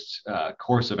hematologist's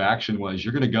course of action was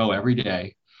you're going to go every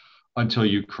day until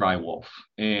you cry wolf.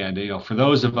 And for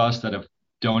those of us that have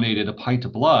donated a pint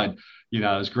of blood, it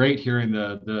was great hearing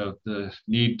the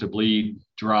need to bleed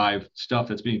drive stuff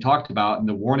that's being talked about. And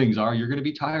the warnings are you're going to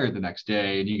be tired the next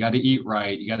day and you got to eat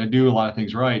right. You got to do a lot of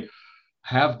things right.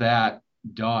 Have that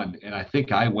done. And I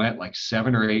think I went like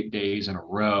 7 or 8 days in a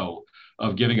row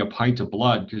of giving a pint of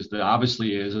blood, because the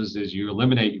obviously is you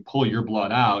eliminate, you pull your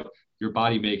blood out, your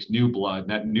body makes new blood. And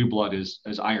that new blood is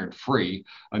iron free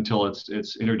until it's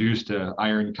introduced to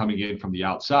iron coming in from the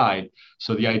outside.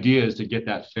 So the idea is to get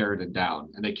that ferritin down.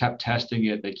 And they kept testing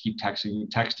it. They keep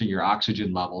texting your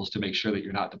oxygen levels to make sure that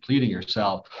you're not depleting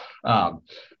yourself. Um,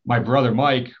 my brother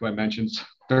Mike, who I mentioned,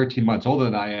 13 months older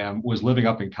than I am, was living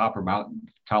up in Copper Mountain,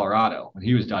 Colorado, when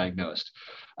he was diagnosed.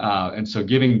 And so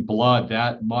giving blood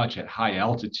that much at high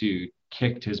altitude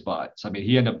kicked his butt. So, I mean,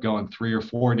 he ended up going 3 or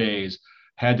 4 days,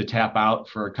 had to tap out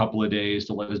for a couple of days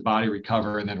to let his body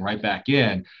recover, and then right back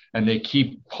in. And they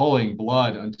keep pulling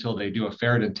blood until they do a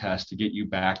ferritin test to get you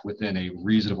back within a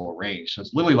reasonable range. So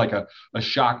it's literally like a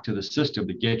shock to the system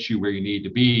to get you where you need to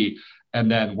be. And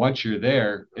then once you're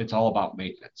there, it's all about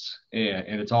maintenance,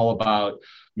 and it's all about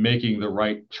making the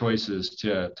right choices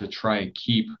to try and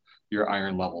keep your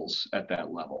iron levels at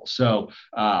that level. So,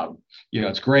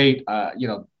 it's great.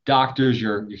 Doctors,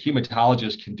 your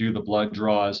hematologist can do the blood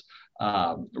draws.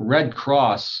 Red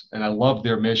Cross, and I love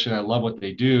their mission. I love what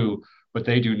they do, but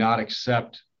they do not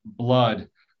accept blood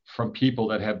from people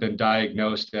that have been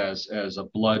diagnosed as a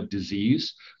blood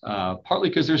disease, partly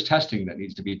because there's testing that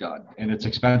needs to be done, and it's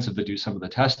expensive to do some of the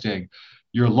testing.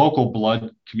 Your local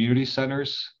blood community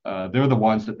centers, they're the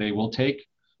ones that they will take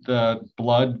the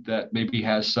blood that maybe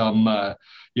has some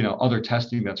other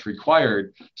testing that's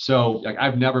required. So like,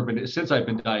 I've never been, since I've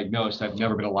been diagnosed, I've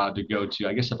never been allowed to go to,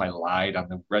 I guess if I lied on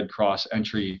the Red Cross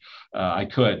entry, I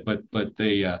could, but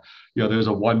they there's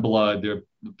a one blood, the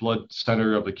blood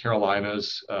center of the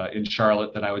Carolinas in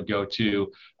Charlotte that I would go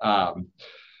to.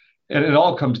 And it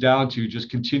all comes down to just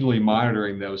continually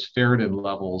monitoring those ferritin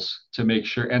levels to make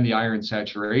sure, and the iron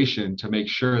saturation to make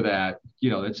sure that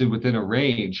it's within a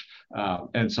range.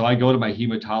 And so I go to my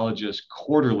hematologist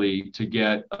quarterly to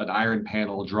get an iron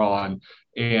panel drawn,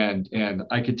 and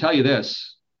I can tell you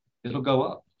this, it'll go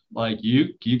up. Like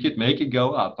you could make it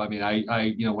go up. I mean,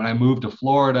 I when I moved to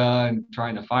Florida and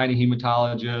trying to find a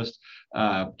hematologist,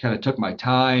 kind of took my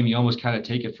time. You almost kind of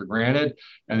take it for granted,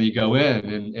 and then you go in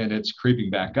and it's creeping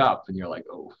back up, and you're like,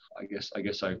 oh, I guess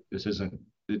this isn't,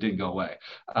 it didn't go away.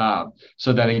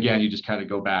 So then again, you just kind of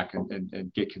go back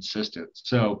and get consistent.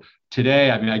 So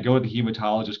today, I mean, I go to the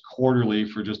hematologist quarterly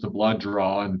for just a blood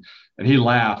draw, and he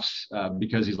laughs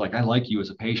because he's like, I like you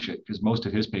as a patient, because most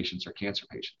of his patients are cancer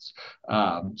patients.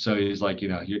 So he's like,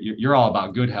 you're all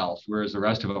about good health, whereas the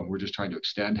rest of them, we're just trying to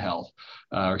extend health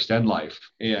or extend life.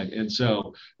 And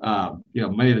so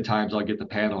many of the times I'll get the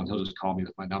panel and he'll just call me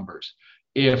with my numbers.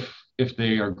 If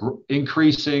they are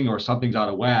increasing or something's out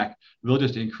of whack, they'll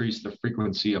just increase the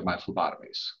frequency of my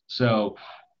phlebotomies. So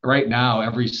right now,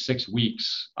 every 6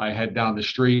 weeks, I head down the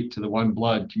street to the One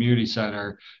Blood Community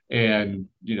Center and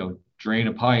drain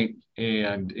a pint,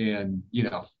 and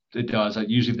it does.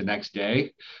 Usually the next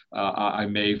day, I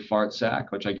may fart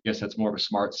sack, which I guess that's more of a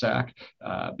smart sack,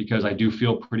 because I do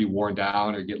feel pretty worn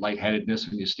down or get lightheadedness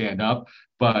when you stand up.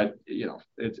 But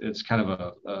it's kind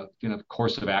of a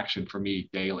course of action for me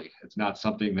daily. It's not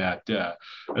something that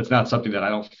I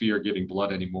don't fear giving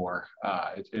blood anymore.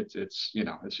 It's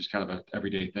just kind of an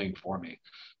everyday thing for me.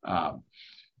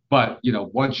 But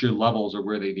once your levels are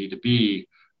where they need to be,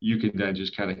 you can then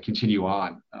just kind of continue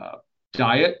on.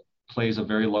 Diet plays a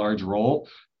very large role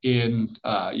in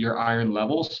your iron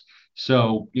levels.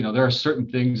 So, there are certain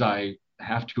things I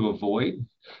have to avoid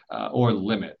or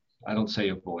limit. I don't say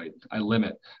avoid, I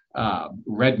limit.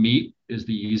 Red meat is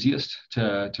the easiest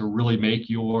to really make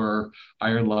your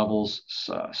iron levels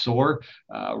soar.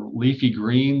 Leafy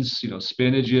greens,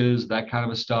 spinaches, that kind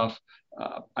of a stuff.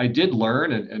 I did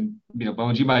learn, and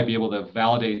Bones, you might be able to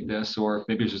validate this, or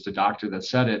maybe it's just a doctor that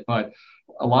said it, but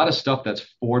a lot of stuff that's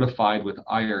fortified with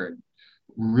iron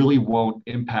really won't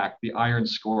impact the iron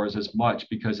scores as much,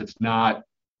 because it's not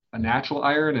a natural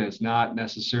iron, and it's not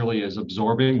necessarily as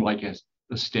absorbing like a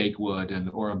steak would,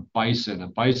 or a bison. A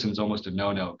bison is almost a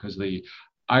no-no because the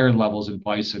iron levels in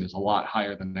bison is a lot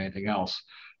higher than anything else.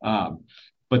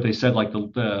 But they said like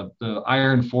the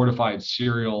iron fortified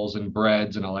cereals and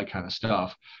breads and all that kind of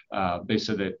stuff. They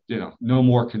said that no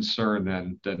more concern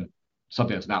than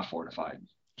something that's not fortified.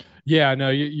 Yeah, no,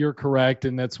 you're correct.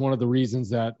 And that's one of the reasons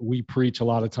that we preach a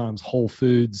lot of times whole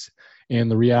foods,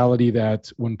 and the reality that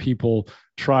when people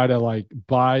try to like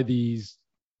buy these,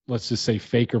 let's just say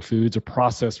faker foods or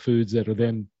processed foods that are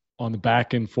then on the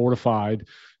back end fortified,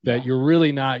 that you're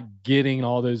really not getting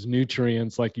all those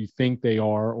nutrients like you think they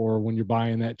are, or when you're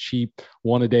buying that cheap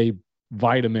one a day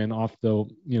vitamin off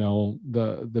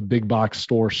the big box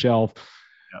store shelf.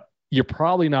 you're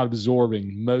probably not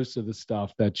absorbing most of the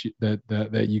stuff that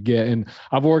you get. And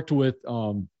I've worked with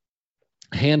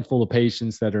handful of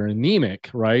patients that are anemic,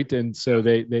 right? And so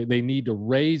they need to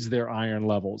raise their iron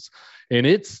levels. And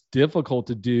it's difficult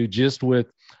to do just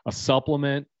with a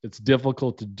supplement. It's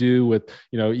difficult to do with,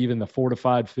 even the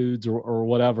fortified foods or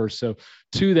whatever. So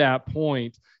to that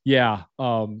point, yeah,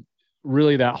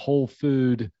 really that whole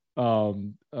food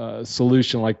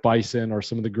solution like bison or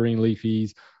some of the green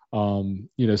leafies,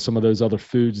 some of those other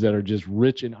foods that are just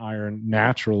rich in iron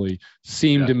naturally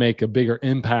seem to make a bigger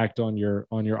impact on your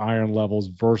iron levels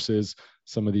versus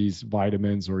some of these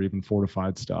vitamins or even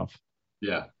fortified stuff.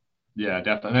 Yeah. Yeah,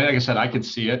 definitely. Like I said, I can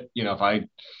see it. If I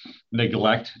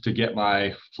neglect to get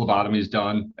my phlebotomies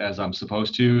done as I'm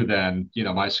supposed to, then,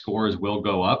 my scores will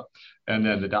go up. And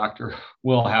then the doctor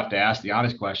will have to ask the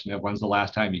honest question of when's the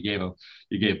last time you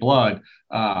gave blood.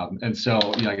 And so,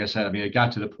 like I said, I mean, it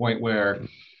got to the point where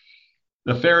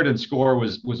the ferritin score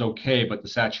was okay, but the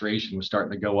saturation was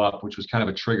starting to go up, which was kind of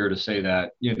a trigger to say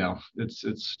that,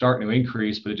 it's starting to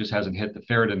increase, but it just hasn't hit the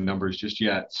ferritin numbers just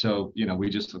yet. So, we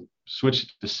just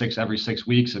switched to every 6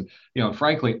 weeks. And,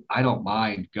 frankly, I don't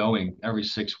mind going every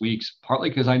 6 weeks, partly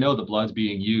because I know the blood's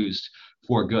being used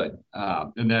for good.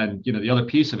 And then, the other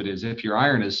piece of it is if your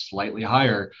iron is slightly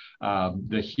higher,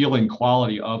 the healing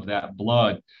quality of that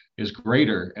blood is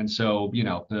greater. And so,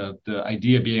 the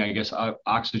idea being, I guess,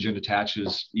 oxygen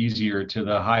attaches easier to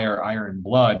the higher iron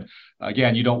blood.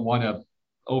 Again, you don't want to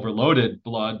overloaded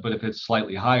blood, but if it's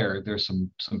slightly higher, there's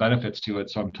some benefits to it.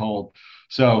 So I'm told.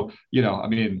 So, I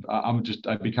mean,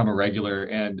 I've become a regular,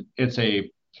 and it's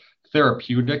a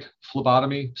therapeutic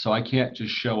phlebotomy. So I can't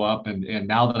just show up and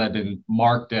now that I've been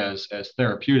marked as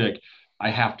therapeutic, I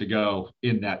have to go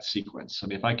in that sequence. I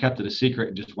mean, if I kept it a secret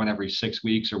and just went every 6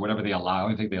 weeks or whatever they allow, I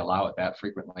don't think they allow it that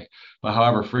frequently, but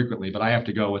however frequently, but I have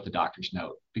to go with the doctor's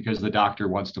note because the doctor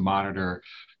wants to monitor,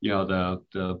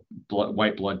 the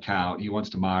white blood count. He wants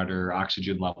to monitor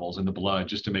oxygen levels in the blood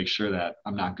just to make sure that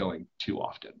I'm not going too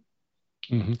often.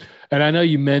 Mm-hmm. And I know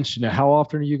you mentioned it. How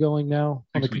often are you going now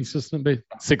on a 6 weeks. consistent basis?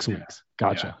 6 weeks.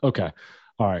 Gotcha. Yeah. Okay.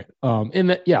 All right. And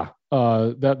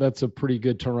that's a pretty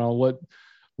good turnaround. What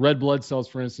red blood cells,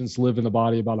 for instance, live in the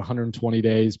body about 120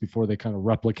 days before they kind of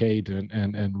replicate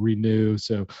and renew.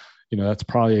 So, that's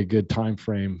probably a good time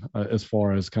frame as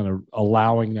far as kind of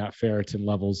allowing that ferritin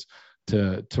levels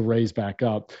to raise back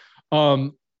up.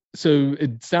 So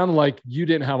it sounded like you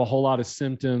didn't have a whole lot of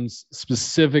symptoms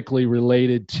specifically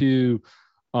related to,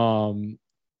 some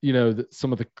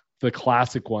of the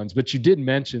classic ones, but you did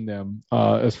mention them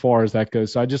as far as that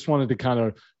goes. So I just wanted to kind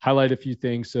of highlight a few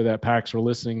things so that PACs are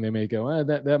listening. They may go,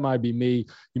 that might be me.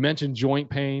 You mentioned joint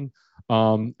pain,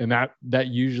 and that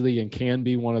usually and can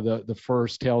be one of the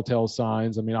first telltale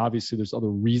signs. I mean, obviously there's other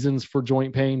reasons for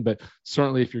joint pain, but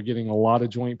certainly if you're getting a lot of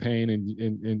joint pain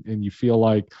and you feel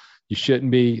like you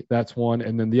shouldn't be, that's one.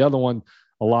 And then the other one,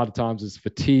 a lot of times is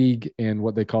fatigue and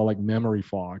what they call like memory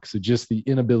fog. So just the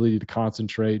inability to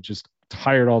concentrate, just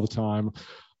tired all the time,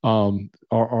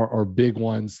 are big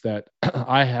ones that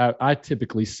I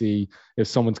typically see if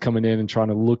someone's coming in and trying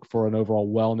to look for an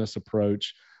overall wellness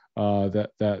approach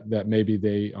that maybe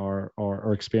they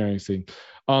are experiencing.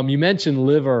 You mentioned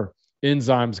liver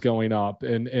enzymes going up,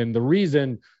 and the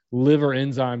reason liver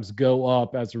enzymes go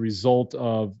up as a result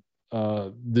of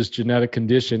this genetic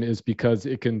condition is because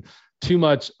too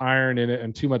much iron in it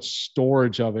and too much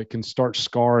storage of it can start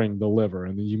scarring the liver.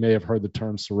 And you may have heard the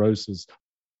term cirrhosis.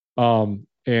 And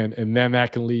then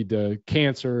that can lead to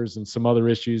cancers and some other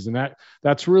issues. And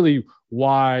that's really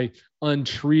why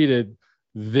untreated,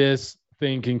 this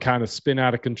thing can kind of spin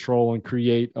out of control and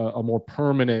create a more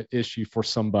permanent issue for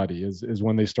somebody is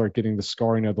when they start getting the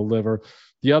scarring of the liver.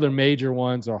 The other major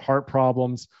ones are heart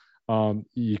problems.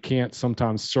 You can't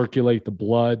sometimes circulate the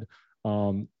blood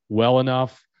well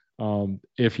enough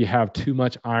if you have too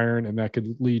much iron, and that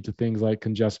could lead to things like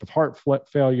congestive heart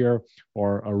failure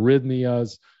or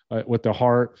arrhythmias with the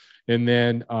heart. And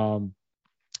then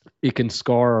it can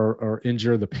scar or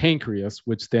injure the pancreas,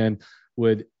 which then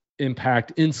would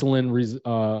impact insulin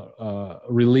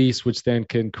release, which then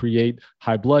can create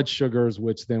high blood sugars,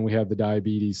 which then we have the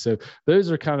diabetes. So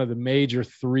those are kind of the major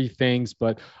three things,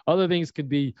 but other things could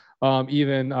be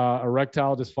even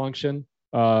erectile dysfunction,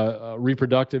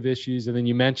 reproductive issues. And then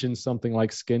you mentioned something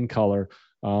like skin color,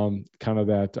 kind of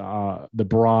that the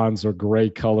bronze or gray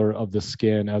color of the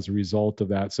skin as a result of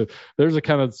that. So those are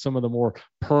kind of some of the more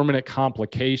permanent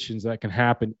complications that can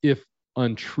happen if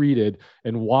untreated,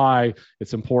 and why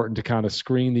it's important to kind of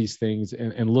screen these things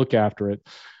and look after it.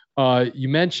 You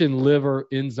mentioned liver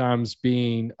enzymes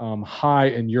being high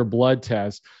in your blood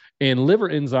test, and liver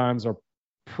enzymes are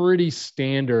pretty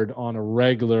standard on a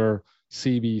regular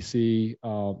CBC,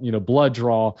 blood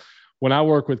draw. When I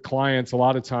work with clients, a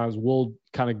lot of times we'll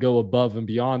kind of go above and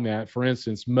beyond that. For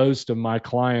instance, most of my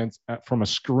clients, from a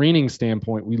screening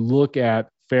standpoint, we look at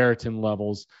ferritin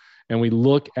levels and we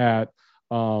look at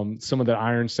some of the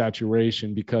iron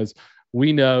saturation, because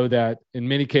we know that in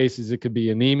many cases it could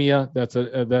be anemia that's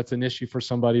an issue for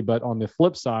somebody, but on the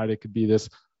flip side it could be this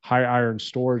high iron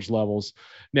storage levels.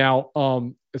 Now,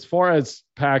 as far as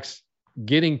PAX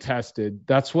getting tested,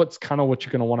 that's what's kind of what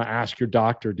you're going to want to ask your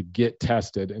doctor to get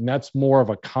tested, and that's more of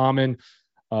a common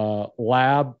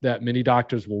lab that many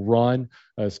doctors will run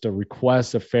as to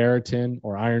request a ferritin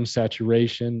or iron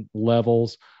saturation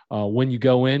levels when you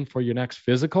go in for your next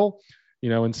physical.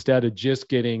 Instead of just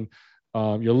getting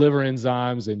your liver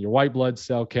enzymes and your white blood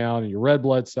cell count and your red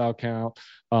blood cell count,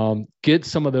 get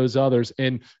some of those others.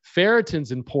 And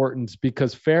ferritin's important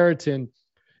because ferritin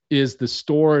is the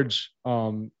storage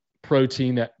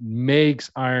protein that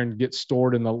makes iron get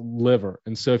stored in the liver.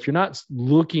 And so if you're not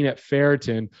looking at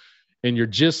ferritin and you're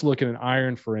just looking at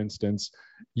iron, for instance,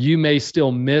 you may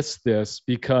still miss this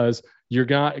because you're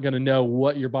not going to know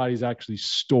what your body's actually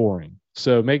storing.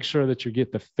 So make sure that you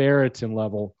get the ferritin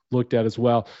level looked at as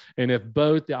well. And if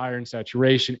both the iron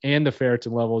saturation and the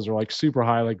ferritin levels are like super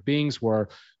high, like Bing's were,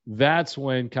 that's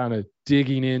when kind of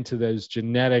digging into those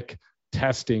genetic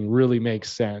testing really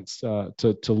makes sense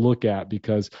to look at,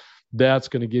 because that's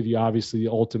going to give you obviously the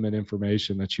ultimate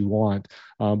information that you want.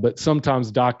 But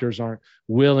sometimes doctors aren't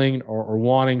willing or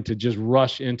wanting to just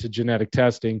rush into genetic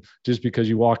testing just because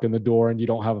you walk in the door and you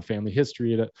don't have a family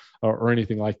history or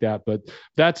anything like that. But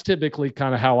that's typically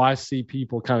kind of how I see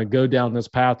people kind of go down this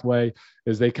pathway,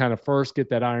 is they kind of first get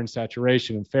that iron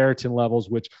saturation and ferritin levels,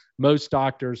 which most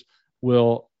doctors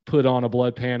will put on a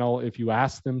blood panel if you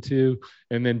ask them to.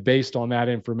 And then based on that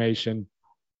information,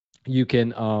 you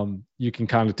can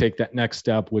kind of take that next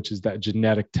step, which is that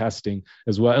genetic testing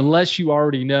as well. Unless you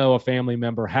already know a family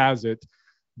member has it,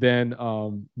 then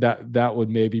that would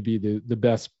maybe be the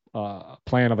best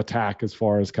plan of attack as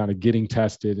far as kind of getting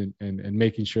tested and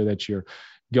making sure that you're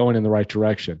going in the right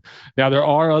direction. Now, there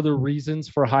are other reasons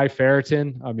for high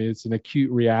ferritin. I mean, it's an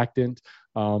acute reactant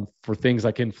for things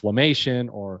like inflammation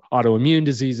or autoimmune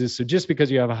diseases. So just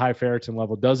because you have a high ferritin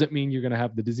level doesn't mean you're going to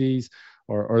have the disease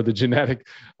or the genetic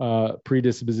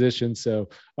predisposition. So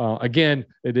again,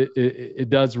 it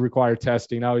does require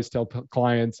testing. I always tell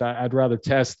clients I'd rather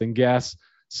test than guess.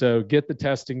 So get the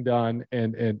testing done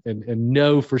and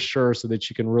know for sure so that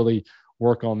you can really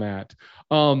work on that.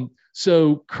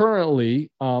 So currently,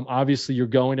 obviously, you're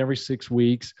going every 6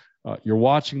 weeks. You're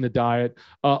watching the diet.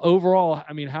 Overall,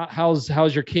 I mean,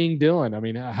 how's your king doing? I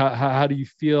mean, how do you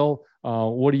feel?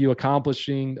 What are you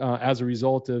accomplishing as a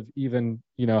result of even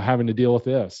having to deal with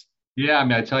this? Yeah, I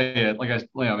mean, I tell you, like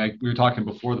we were talking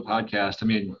before the podcast. I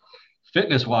mean,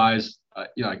 fitness wise,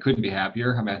 I couldn't be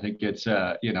happier. I mean, I think it's,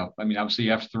 I mean, obviously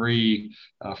F3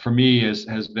 for me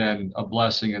has been a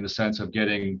blessing in the sense of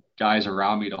getting guys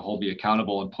around me to hold me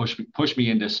accountable and push me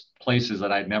into places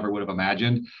that I never would have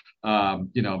imagined. I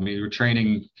mean, we're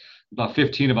training about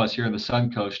 15 of us here in the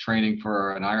Sun Coast training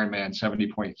for an Ironman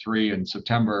 70.3 in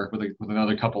September with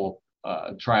another couple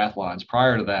triathlons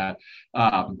prior to that.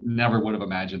 Never would have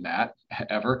imagined that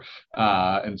ever,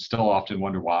 and still often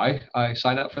wonder why I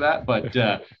signed up for that. But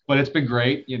it's been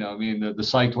great. I mean, the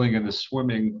cycling and the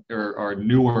swimming are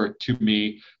newer to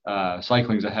me.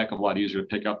 Cycling's a heck of a lot easier to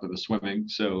pick up than the swimming.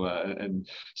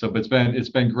 But it's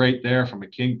been great there from a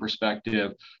king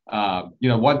perspective.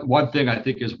 One thing I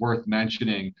think is worth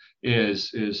mentioning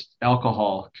is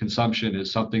alcohol consumption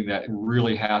is something that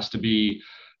really has to be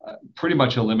pretty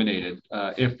much eliminated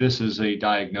if this is a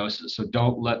diagnosis. So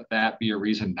don't let that be a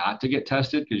reason not to get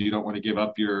tested, because you don't want to give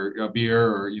up your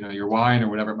beer or your wine or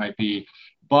whatever it might be.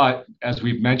 But as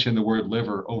we've mentioned the word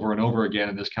liver over and over again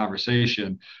in this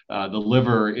conversation, the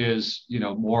liver is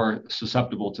more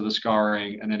susceptible to the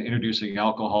scarring, and then introducing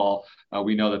alcohol,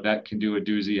 we know that can do a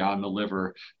doozy on the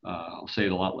liver. I'll say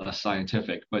it a lot less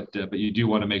scientific, but you do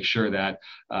want to make sure that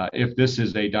if this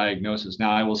is a diagnosis. Now,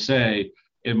 I will say,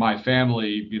 in my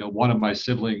family, one of my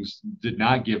siblings did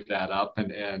not give that up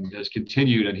and has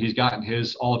continued, and he's gotten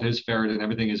all of his ferritin,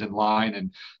 everything is in line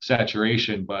and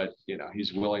saturation, but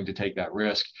he's willing to take that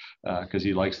risk because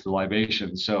he likes the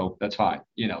libation. So that's fine,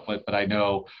 but I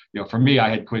know, for me, I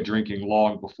had quit drinking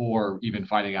long before even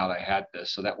finding out I had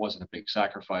this. So that wasn't a big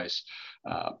sacrifice.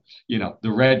 The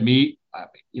red meat,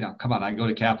 come on, I can go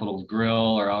to Capitol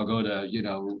Grill or I'll go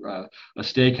to, a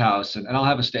steakhouse and I'll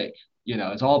have a steak.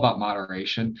 it's all about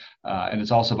moderation, and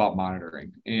it's also about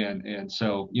monitoring. And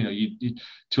so,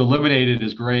 to eliminate it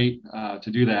is great,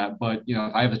 to do that. But,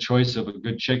 if I have the choice of a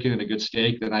good chicken and a good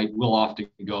steak, then I will often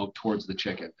go towards the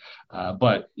chicken.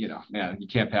 But, man, you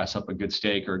can't pass up a good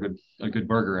steak or a good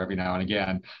burger every now and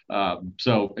again.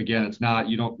 So again, it's not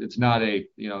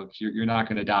you're not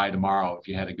going to die tomorrow if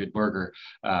you had a good burger,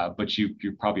 but you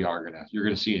probably you're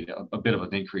going to see a bit of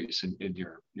an increase in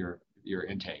your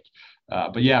intake.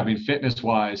 But yeah, I mean, fitness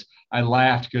wise, I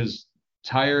laughed because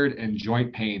tired and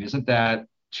joint pain, isn't that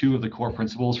two of the core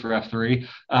principles for F3?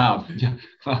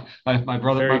 My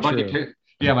brother, Very true.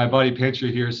 yeah, my buddy Pitcher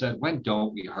here said, when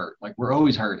don't we hurt? Like, we're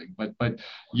always hurting, but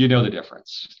you know the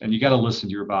difference, and you got to listen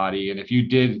to your body. And if you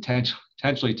did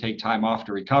intentionally take time off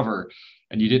to recover,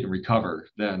 and you didn't recover,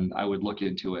 then I would look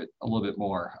into it a little bit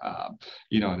more.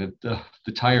 And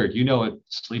the tired,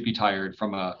 sleepy tired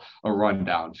from a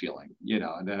rundown feeling,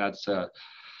 and then that's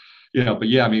but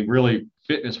yeah, I mean, really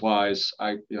fitness wise,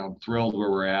 I'm thrilled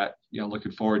where we're at,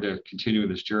 looking forward to continuing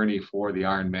this journey for the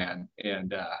Ironman.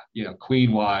 And,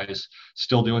 queen wise,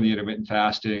 still doing the intermittent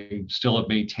fasting, still have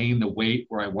maintained the weight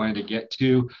where I wanted to get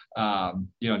to.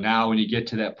 Now when you get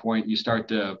to that point, you start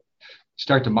to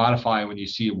modify when you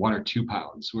see 1 or 2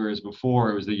 pounds. Whereas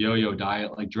before it was the yo-yo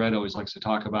diet, like Dredd always likes to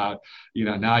talk about.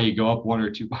 Now you go up 1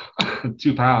 or 2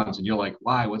 2 pounds, and you're like,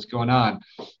 why? What's going on?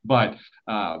 But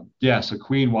yeah, so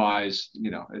queen wise,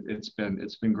 it's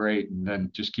been great, and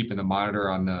then just keeping the monitor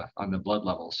on the blood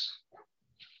levels.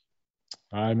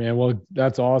 All right, man. Well,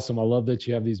 that's awesome. I love that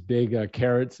you have these big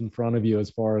carrots in front of you as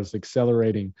far as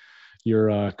accelerating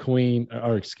your queen,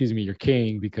 or excuse me, your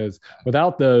king, because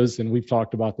without those, and we've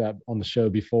talked about that on the show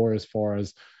before, as far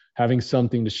as having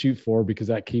something to shoot for, because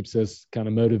that keeps us kind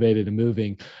of motivated and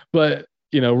moving. But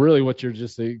really what you're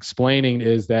just explaining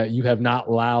is that you have not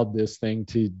allowed this thing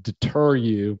to deter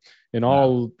you in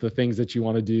all the things that you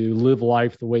want to do, live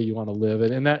life the way you want to live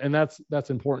it. And that's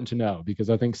important to know, because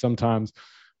I think sometimes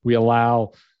we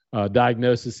allow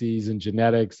diagnoses and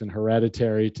genetics and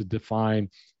hereditary to define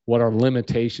what our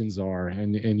limitations are,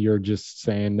 and you're just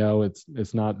saying no,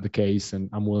 it's not the case, and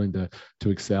I'm willing to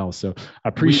excel. So I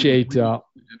appreciate.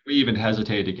 We even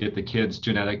hesitate to get the kids'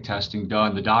 genetic testing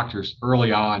done. The doctors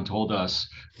early on told us,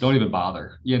 don't even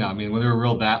bother. I mean, when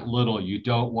they're that little, you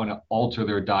don't want to alter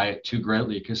their diet too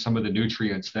greatly, because some of the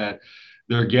nutrients that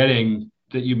they're getting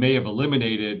that you may have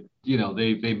eliminated,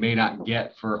 they may not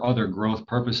get for other growth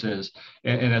purposes.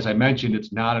 And as I mentioned,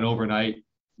 it's not an overnight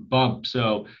bump.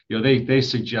 So, they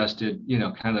suggested,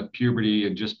 kind of puberty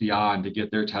and just beyond to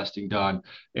get their testing done.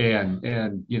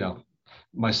 And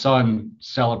my son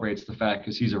celebrates the fact,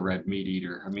 because he's a red meat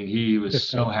eater. I mean, he was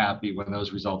so happy when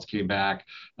those results came back,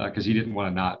 because he didn't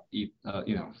want to not eat.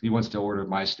 He wants to order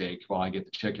my steak while I get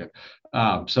the chicken.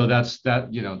 So that's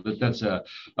a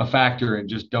factor, and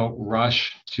just don't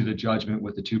rush to the judgment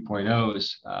with the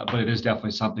 2.0s. But it is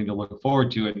definitely something to look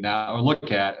forward to or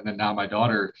look at. And then now my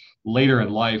daughter, later in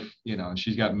life, and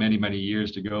she's got many, many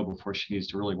years to go before she needs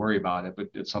to really worry about it. But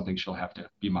it's something she'll have to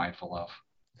be mindful of.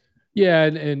 Yeah,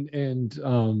 and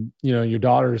your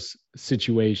daughter's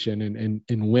situation,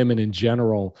 and women in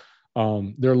general,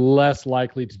 they're less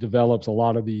likely to develop a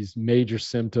lot of these major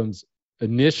symptoms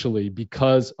initially,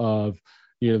 because of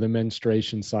the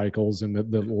menstruation cycles and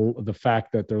the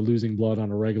fact that they're losing blood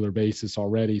on a regular basis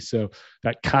already. So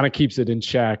that kind of keeps it in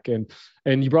check. And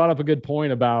you brought up a good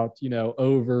point about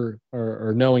over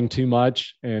or knowing too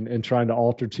much and trying to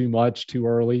alter too much too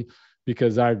early,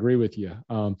 because I agree with you.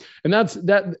 And that's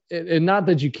that, and not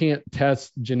that you can't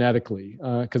test genetically,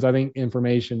 because I think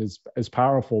information is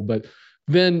powerful, but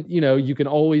then, you can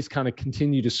always kind of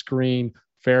continue to screen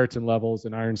ferritin levels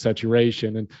and iron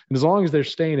saturation. And as long as they're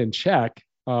staying in check,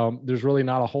 there's really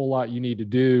not a whole lot you need to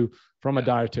do from a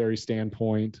dietary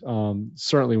standpoint.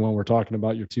 Certainly when we're talking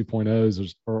about your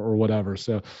 2.0s or whatever.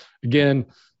 So again,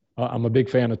 I'm a big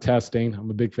fan of testing.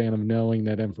 I'm a big fan of knowing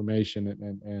that information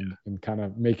and kind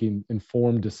of making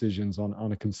informed decisions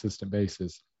on a consistent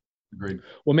basis. Agreed.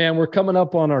 Well, man, we're coming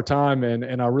up on our time,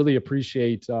 and I really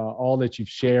appreciate all that you've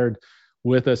shared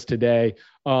with us today.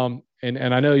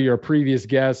 And I know you're a previous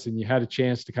guest and you had a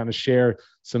chance to kind of share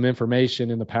some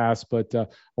information in the past, but I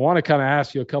want to kind of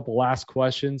ask you a couple last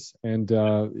questions, and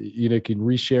can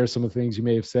reshare some of the things you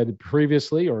may have said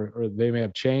previously, or they may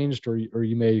have changed, or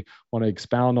you may want to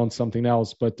expound on something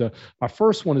else. But my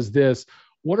first one is this: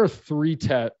 what are three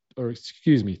tips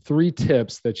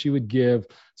that you would give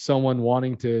someone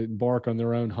wanting to embark on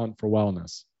their own hunt for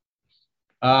wellness?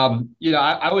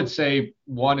 I would say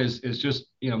one is just,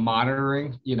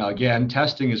 monitoring. Again,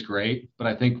 testing is great, but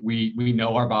I think we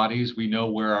know our bodies, we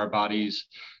know where our bodies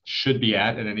should be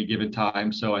at any given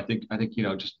time. So I think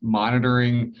just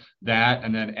monitoring that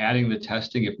and then adding the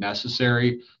testing if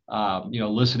necessary.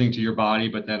 Listening to your body,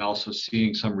 but then also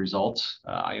seeing some results.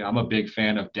 I'm a big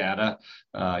fan of data.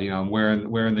 I'm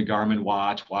wearing the Garmin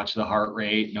watch the heart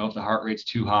rate, know if the heart rate's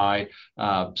too high.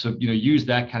 So use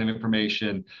that kind of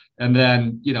information, and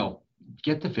then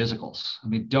get the physicals. I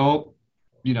mean, don't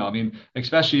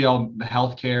especially all the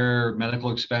healthcare,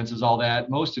 medical expenses, all that.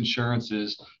 Most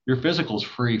insurances, your physical's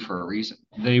free for a reason.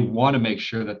 They want to make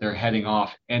sure that they're heading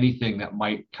off anything that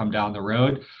might come down the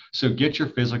road. So get your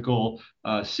physical,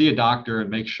 see a doctor,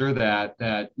 and make sure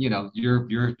that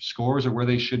your scores are where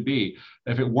they should be.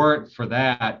 If it weren't for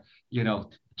that,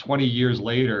 20 years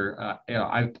later,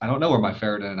 I don't know where my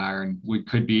ferritin and iron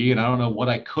could be, and I don't know what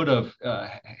I could have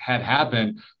had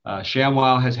happen.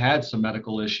 ShamWow has had some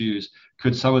medical issues.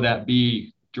 Could some of that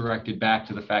be directed back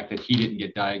to the fact that he didn't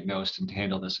get diagnosed and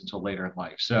handle this until later in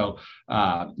life? So,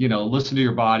 listen to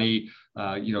your body,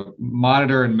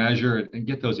 monitor and measure and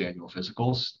get those annual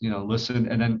physicals, listen,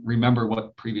 and then remember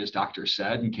what previous doctors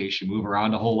said in case you move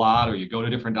around a whole lot or you go to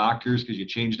different doctors because you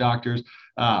change doctors,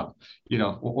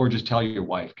 or just tell your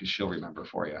wife because she'll remember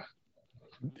for you.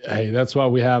 Hey, that's why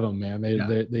we have them, man.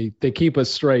 They keep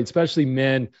us straight, especially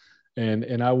men.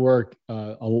 And I work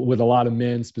with a lot of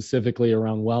men specifically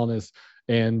around wellness.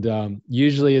 And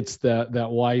usually it's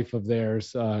that wife of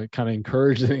theirs kind of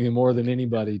encouraging them more than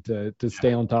anybody to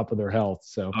stay on top of their health.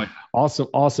 So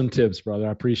awesome tips, brother.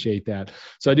 I appreciate that.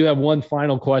 So I do have one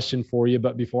final question for you,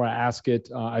 but before I ask it,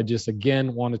 I just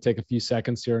again want to take a few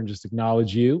seconds here and just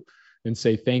acknowledge you and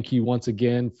say thank you once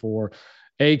again for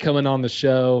coming on the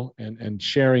show and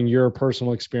sharing your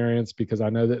personal experience, because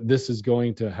I know that this is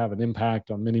going to have an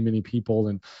impact on many, many people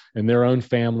and their own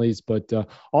families, but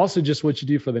also just what you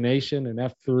do for the nation and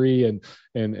F3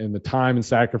 and the time and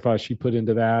sacrifice you put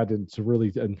into that and to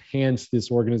really enhance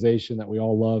this organization that we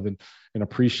all love and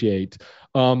appreciate.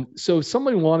 So if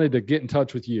somebody wanted to get in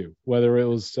touch with you, whether it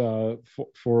was for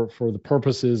the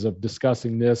purposes of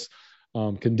discussing this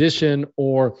condition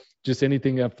or just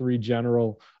anything F3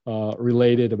 general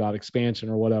related about expansion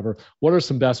or whatever, what are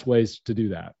some best ways to do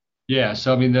that? Yeah,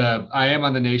 so I mean, I am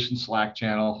on the Nation Slack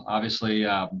channel, obviously,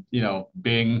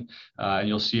 Bing, and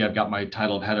you'll see I've got my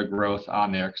title of head of growth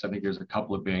on there because I think there's a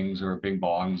couple of Bings or Bing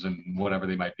Bongs and whatever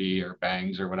they might be, or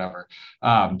Bangs or whatever.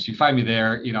 So you find me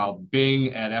there,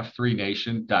 Bing at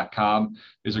f3nation.com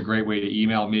is a great way to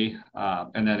email me.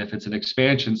 And then if it's an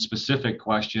expansion specific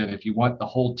question, if you want the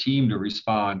whole team to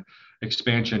respond,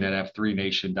 expansion at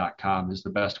f3nation.com is the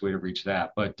best way to reach that.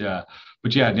 But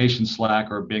yeah, Nation Slack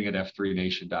or Bing at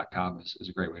f3nation.com is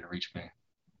a great way to reach me.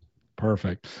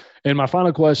 Perfect. And my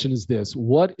final question is this: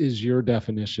 what is your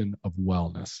definition of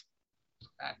wellness?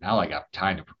 Now I got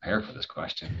time to prepare for this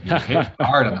question. You hit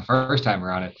hard on the first time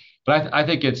around it, but I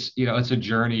think it's a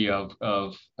journey of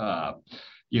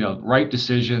right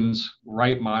decisions,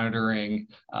 right monitoring,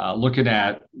 looking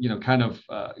at,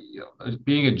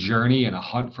 being a journey and a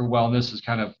hunt for wellness is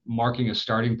kind of marking a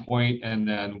starting point and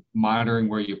then monitoring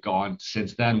where you've gone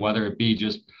since then, whether it be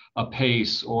just a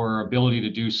pace or ability to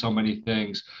do so many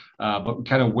things, but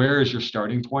kind of where is your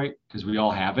starting point? Because we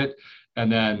all have it. And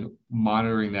then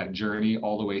monitoring that journey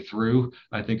all the way through,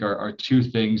 I think are two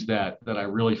things that I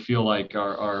really feel like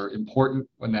are important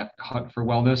when that hunt for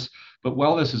wellness. But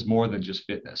wellness is more than just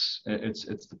fitness.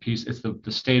 It's the piece, it's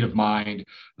the state of mind,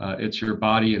 it's your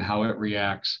body and how it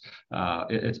reacts.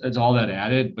 It's all that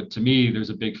added. But to me, there's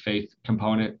a big faith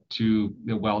component to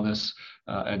the wellness.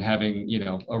 And having,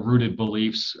 a rooted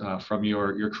beliefs from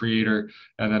your creator.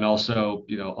 And then also,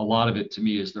 a lot of it to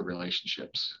me is the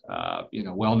relationships.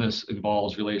 Wellness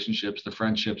involves relationships, the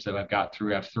friendships that I've got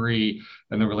through F3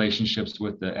 and the relationships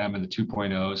with the M and the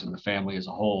 2.0s and the family as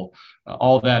a whole.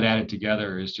 All that added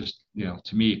together is just,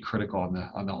 to me, critical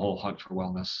on the whole hunt for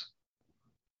wellness.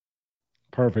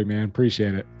 Perfect, man.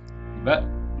 Appreciate it. You bet.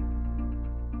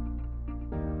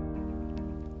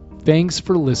 Thanks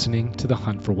for listening to the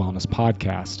Hunt for Wellness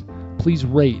podcast. Please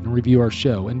rate and review our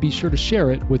show and be sure to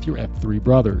share it with your F3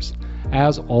 brothers.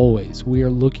 As always, we are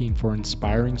looking for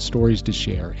inspiring stories to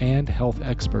share and health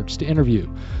experts to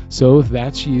interview. So if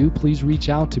that's you, please reach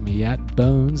out to me at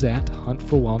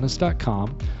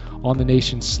bones@huntforwellness.com, on the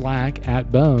Nation Slack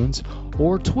at Bones,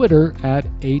 or Twitter at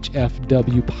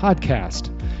HFW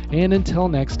Podcast. And until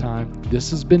next time,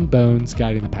 this has been Bones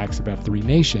guiding the Packs of F3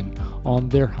 Nation on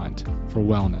their hunt for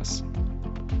wellness.